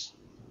Jesus.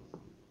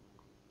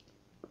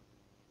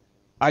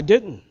 I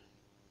didn't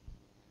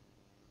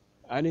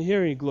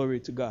hear any glory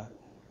to God.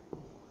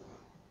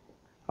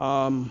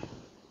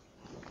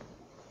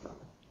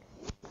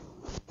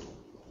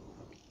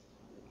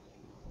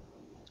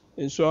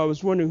 And so I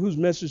was wondering whose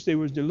message they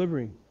were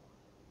delivering.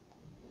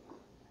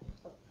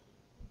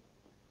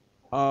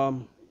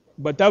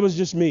 But that was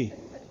just me.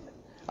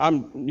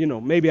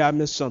 Maybe I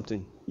missed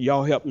something.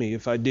 Y'all help me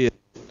if I did.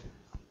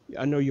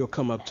 I know you'll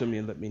come up to me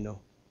and let me know.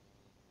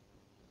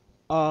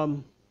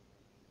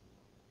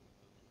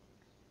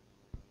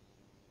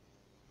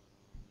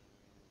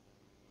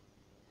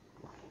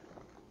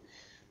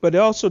 But it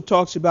also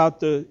talks about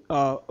the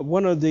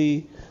one of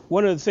the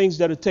things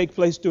that will take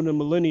place during the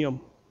millennium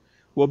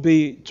will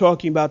be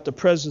talking about the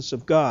presence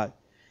of God.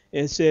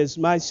 And it says,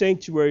 "My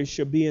sanctuary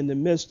shall be in the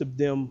midst of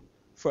them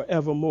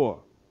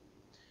forevermore."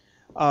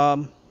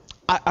 I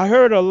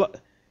heard a lot.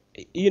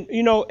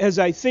 As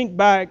I think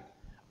back,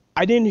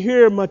 I didn't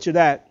hear much of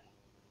that,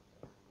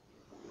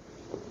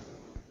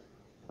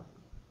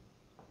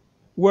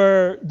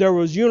 where there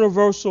was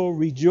universal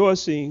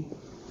rejoicing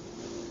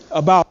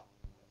about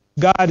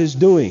what God is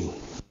doing,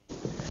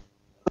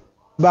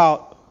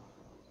 about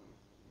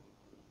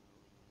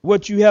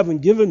what you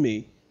haven't given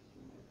me,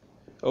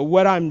 or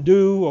what I'm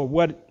due, or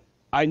what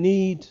I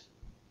need,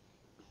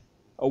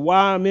 or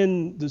why I'm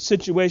in the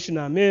situation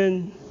I'm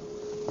in.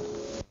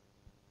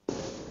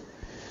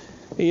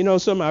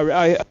 And something I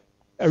really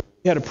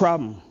had a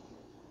problem.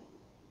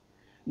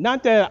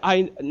 Not that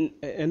I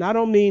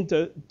don't mean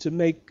to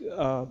make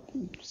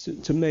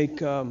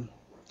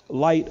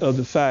light of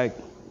the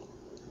fact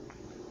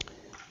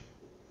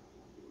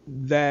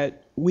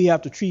that we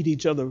have to treat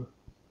each other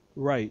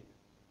right.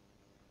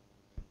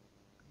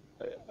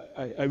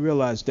 I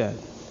realize that.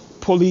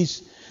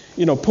 Police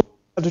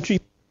have to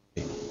treat,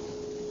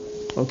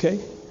 okay?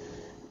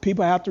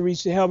 People have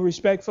to have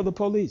respect for the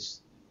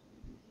police.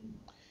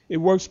 It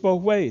works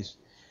both ways.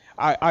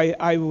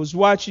 I was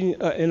watching,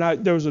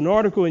 there was an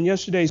article in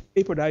yesterday's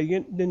paper that I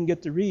didn't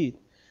get to read,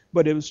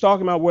 but it was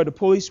talking about where the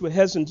police were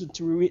hesitant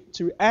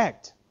to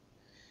act.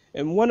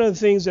 And one of the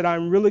things that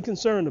I'm really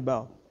concerned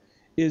about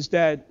is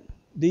that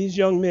these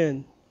young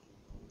men,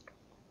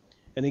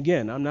 and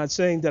again, I'm not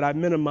saying that I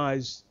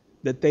minimize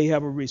that they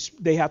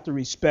have to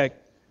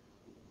respect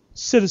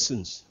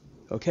citizens,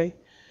 okay?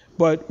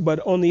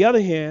 But on the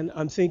other hand,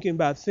 I'm thinking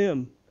about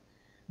them,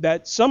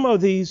 that some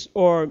of these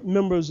are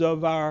members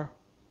of our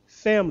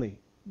family.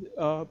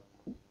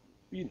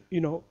 We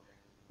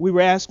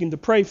were asking to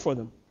pray for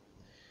them.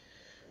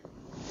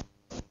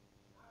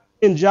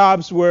 In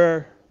jobs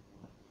where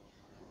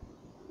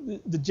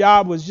the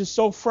job was just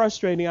so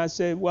frustrating. I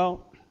said,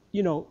 well,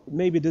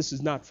 maybe this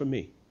is not for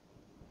me.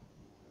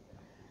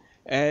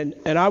 And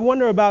I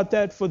wonder about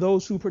that for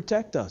those who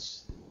protect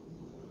us.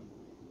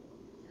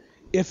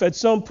 If at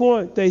some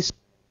point they say,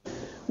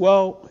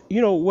 well,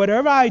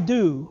 whatever I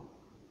do,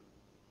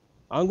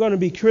 I'm going to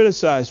be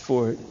criticized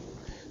for it.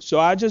 So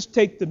I just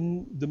take the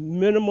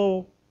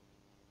minimal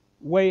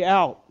way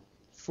out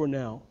for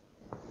now,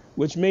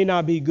 which may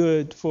not be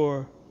good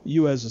for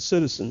you as a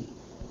citizen.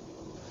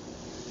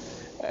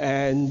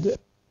 And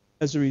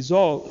as a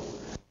result,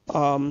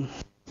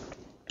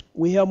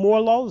 we have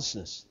more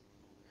lawlessness.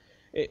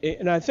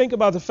 And I think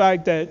about the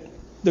fact that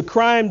the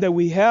crime that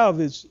we have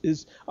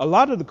is a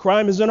lot of the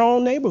crime is in our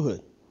own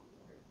neighborhood.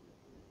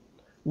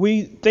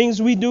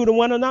 Things we do to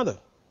one another.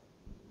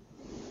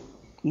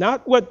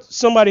 Not what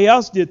somebody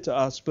else did to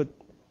us, but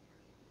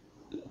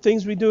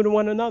things we do to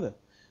one another.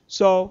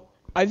 So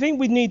I think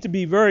we need to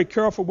be very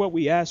careful what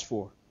we ask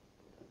for.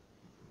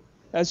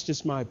 That's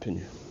just my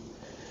opinion.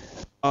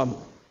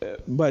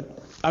 But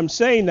I'm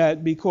saying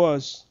that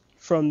because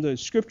from the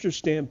scripture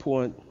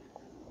standpoint,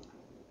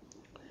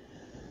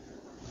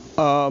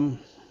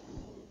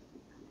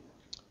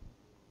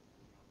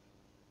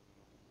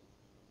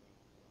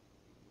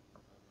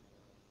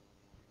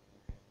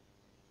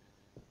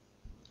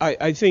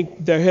 I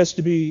think there has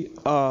to be,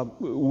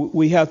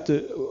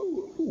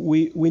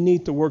 we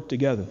need to work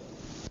together.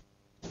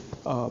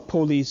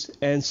 Police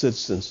and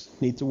citizens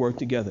need to work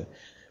together.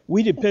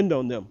 We depend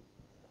on them.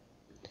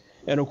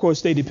 And of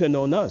course, they depend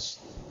on us.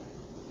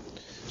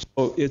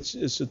 So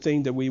it's a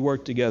thing that we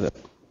work together.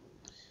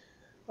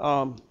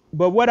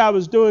 But what I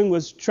was doing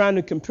was trying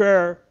to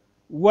compare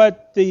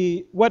what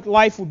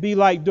life would be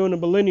like during the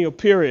millennial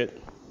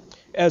period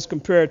as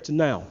compared to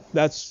now.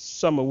 That's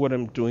some of what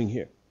I'm doing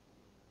here.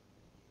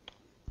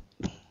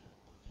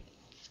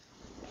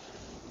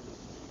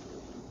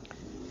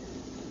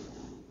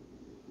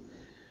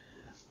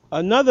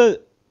 Another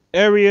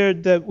area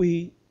that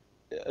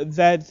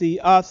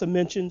the author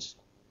mentions,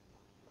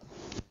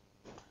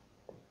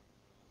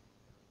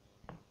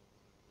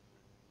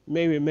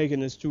 maybe making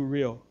this too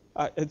real.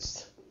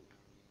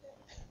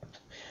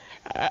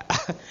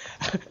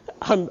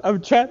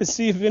 I'm trying to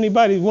see if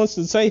anybody wants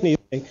to say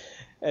anything,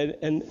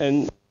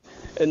 and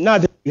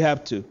not that you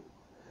have to.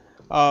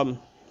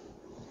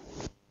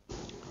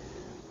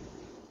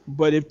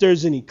 But if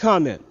there's any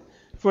comment,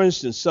 for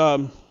instance,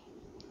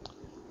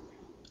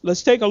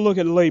 let's take a look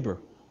at labor.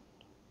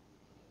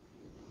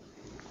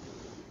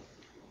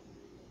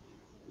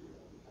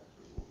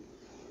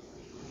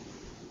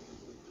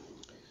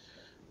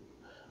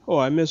 Oh,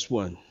 I missed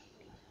one.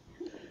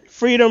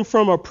 Freedom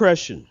from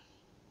oppression.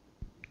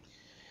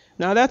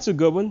 Now that's a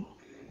good one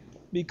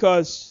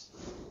because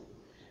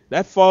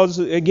that falls,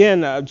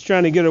 again, I was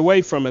trying to get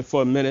away from it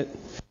for a minute,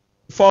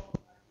 falls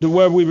to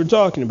what we were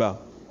talking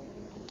about.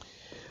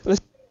 Let's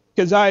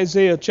take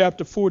Isaiah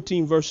chapter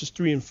 14, verses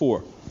 3 and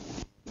 4.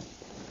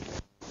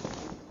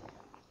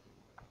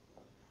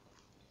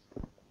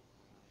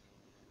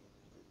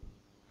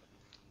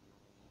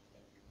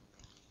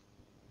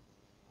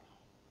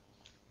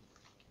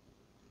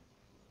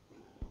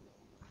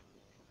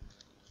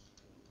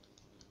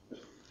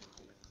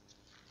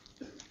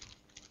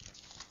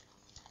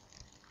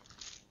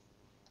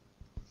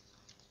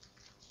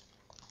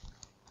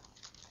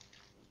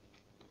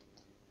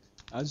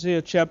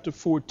 Isaiah chapter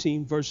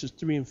 14, verses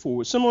 3 and 4.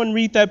 Would someone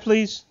read that,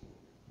 please?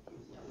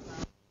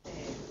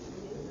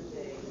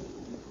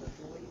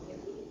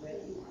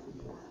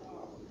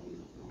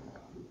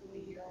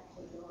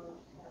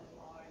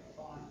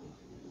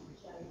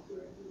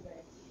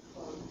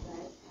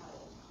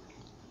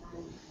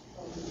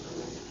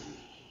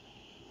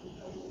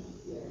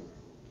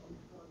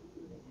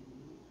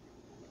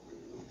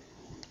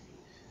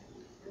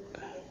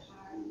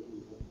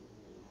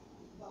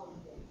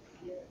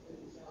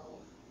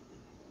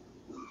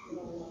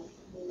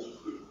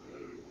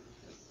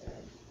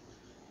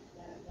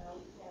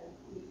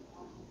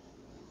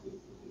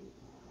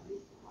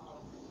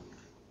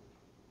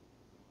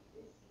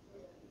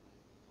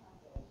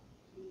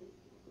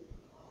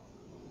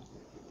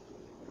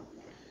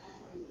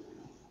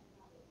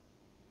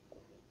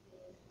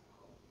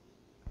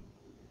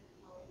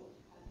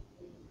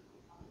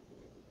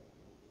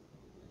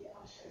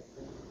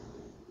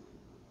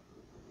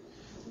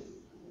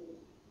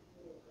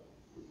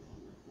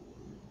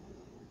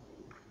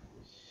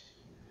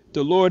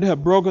 The Lord hath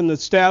broken the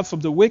staff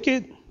of the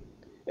wicked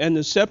and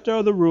the scepter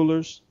of the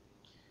rulers.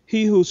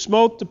 He who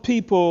smote the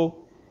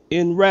people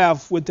in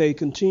wrath with a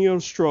continual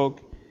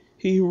stroke,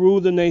 he who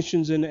ruled the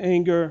nations in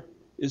anger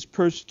is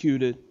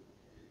persecuted,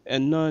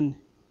 and none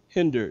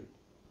hindered.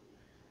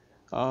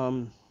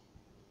 I'm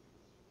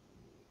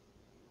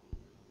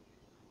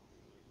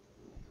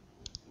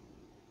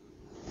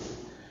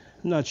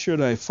not sure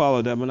that I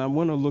followed that one. I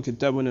want to look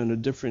at that one in a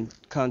different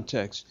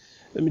context.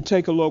 Let me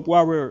take a look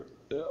while we're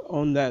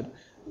on that.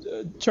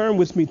 Turn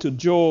with me to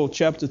Joel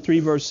chapter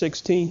 3, verse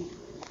 16.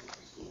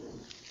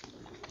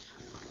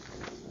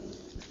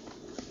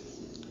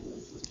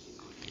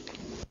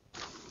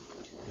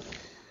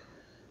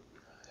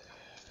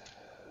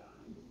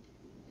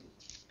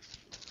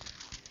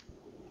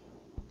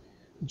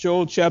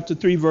 Joel chapter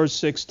 3, verse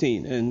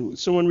 16. And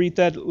someone read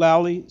that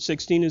loudly,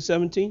 16 and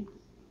 17.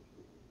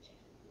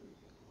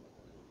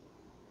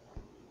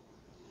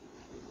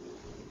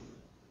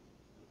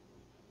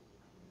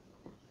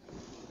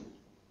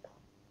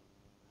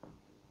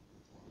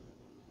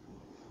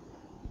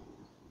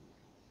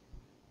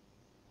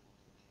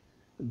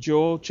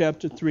 Joel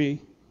chapter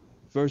 3,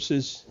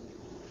 verses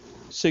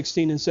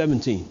 16 and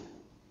 17.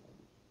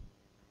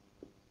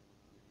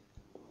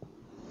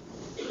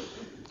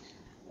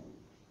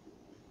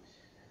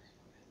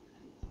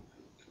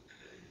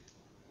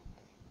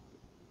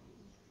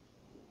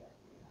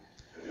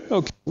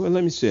 Okay, well,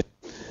 let me see it.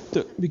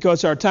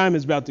 Because our time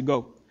is about to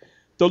go.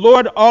 The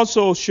Lord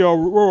also shall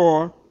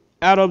roar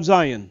out of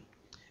Zion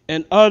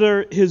and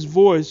utter his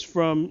voice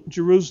from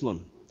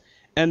Jerusalem,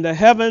 and the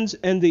heavens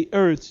and the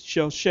earth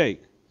shall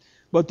shake.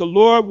 But the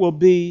Lord will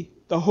be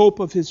the hope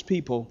of his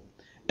people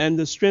and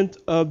the strength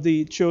of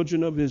the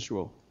children of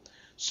Israel.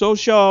 So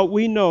shall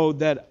ye know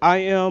that I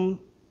am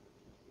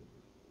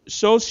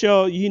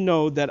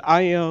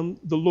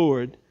the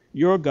Lord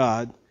your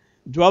God,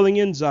 dwelling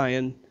in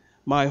Zion,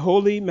 my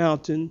holy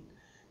mountain.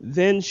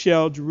 Then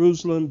shall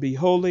Jerusalem be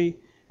holy,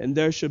 and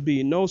there shall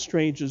be no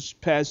strangers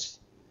pass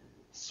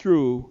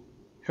through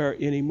her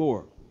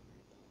anymore.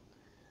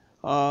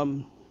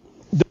 There'll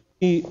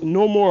be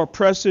no more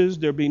oppressors.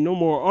 There'll be no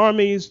more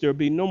armies. There'll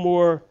be no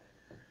more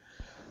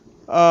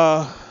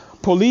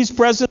police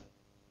presence,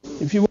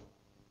 if you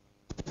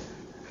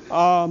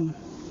will.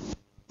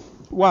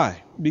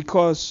 Why?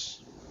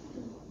 Because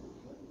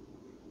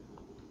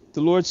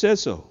the Lord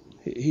says so.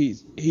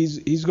 He's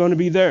going to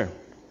be there.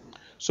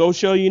 So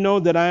shall you know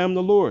that I am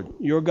the Lord,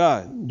 your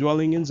God,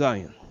 dwelling in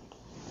Zion.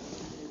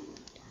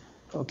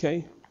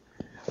 Okay.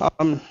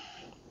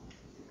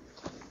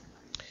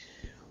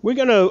 We're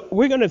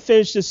gonna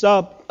finish this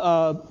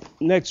up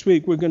next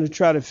week. We're gonna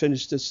try to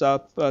finish this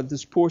up,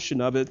 this portion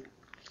of it.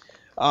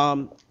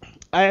 I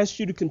asked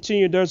you to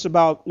continue. There's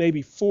about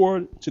maybe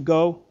 4 to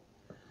go,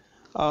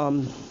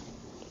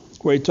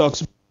 where he talks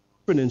about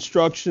different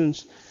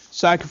instructions,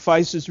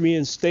 sacrifices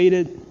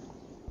reinstated,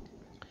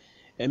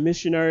 and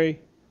missionary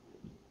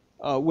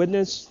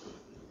witness.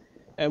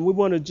 And we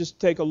want to just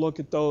take a look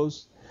at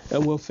those,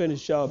 and we'll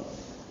finish up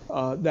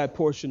that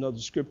portion of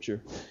the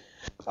scripture.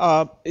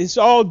 It's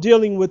all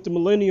dealing with the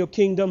millennial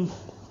kingdom,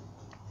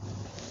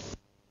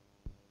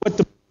 what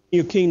the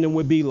millennial kingdom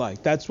would be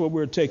like. That's what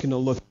we're taking a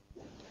look at.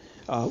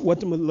 What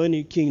the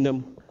millennial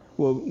kingdom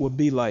will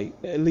be like,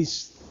 at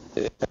least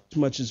as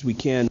much as we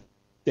can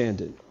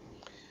understand it.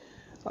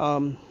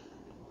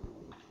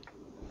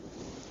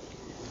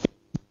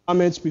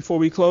 Comments before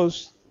we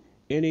close?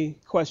 Any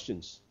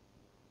questions?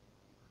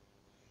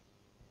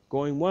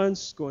 Going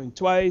once, going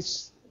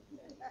twice?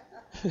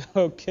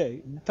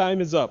 Okay, time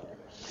is up.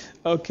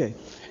 Okay,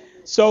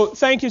 so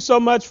thank you so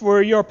much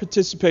for your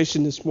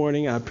participation this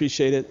morning. I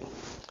appreciate it.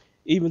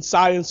 Even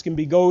silence can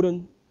be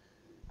golden.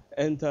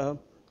 And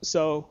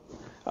so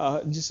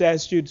just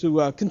ask you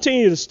to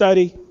continue to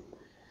study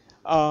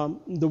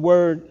the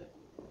Word,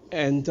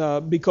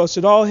 and because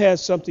it all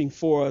has something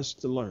for us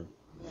to learn.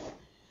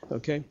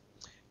 Okay?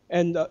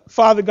 And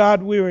Father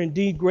God, we are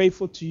indeed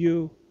grateful to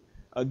you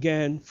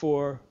again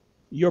for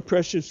your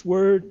precious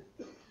Word.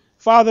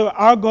 Father,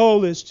 our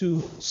goal is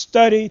to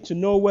study, to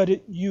know what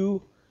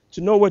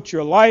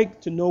you're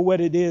like, to know what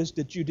it is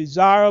that you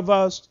desire of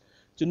us,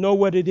 to know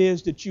what it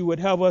is that you would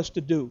have us to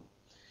do.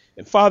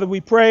 And Father,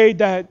 we pray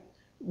that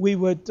we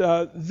would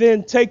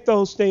then take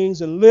those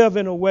things and live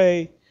in a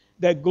way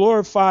that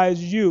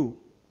glorifies you.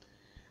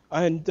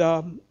 And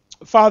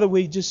Father,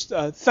 we just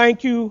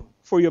thank you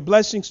for your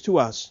blessings to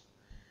us.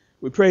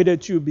 We pray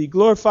that you be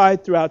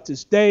glorified throughout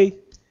this day.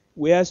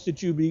 We ask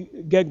that you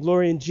get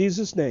glory in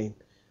Jesus' name.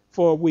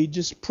 For we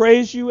just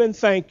praise you and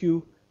thank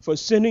you for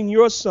sending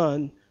your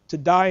Son to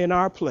die in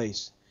our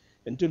place.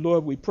 And dear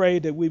Lord, we pray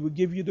that we would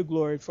give you the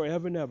glory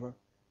forever and ever.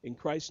 In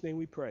Christ's name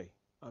we pray.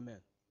 Amen.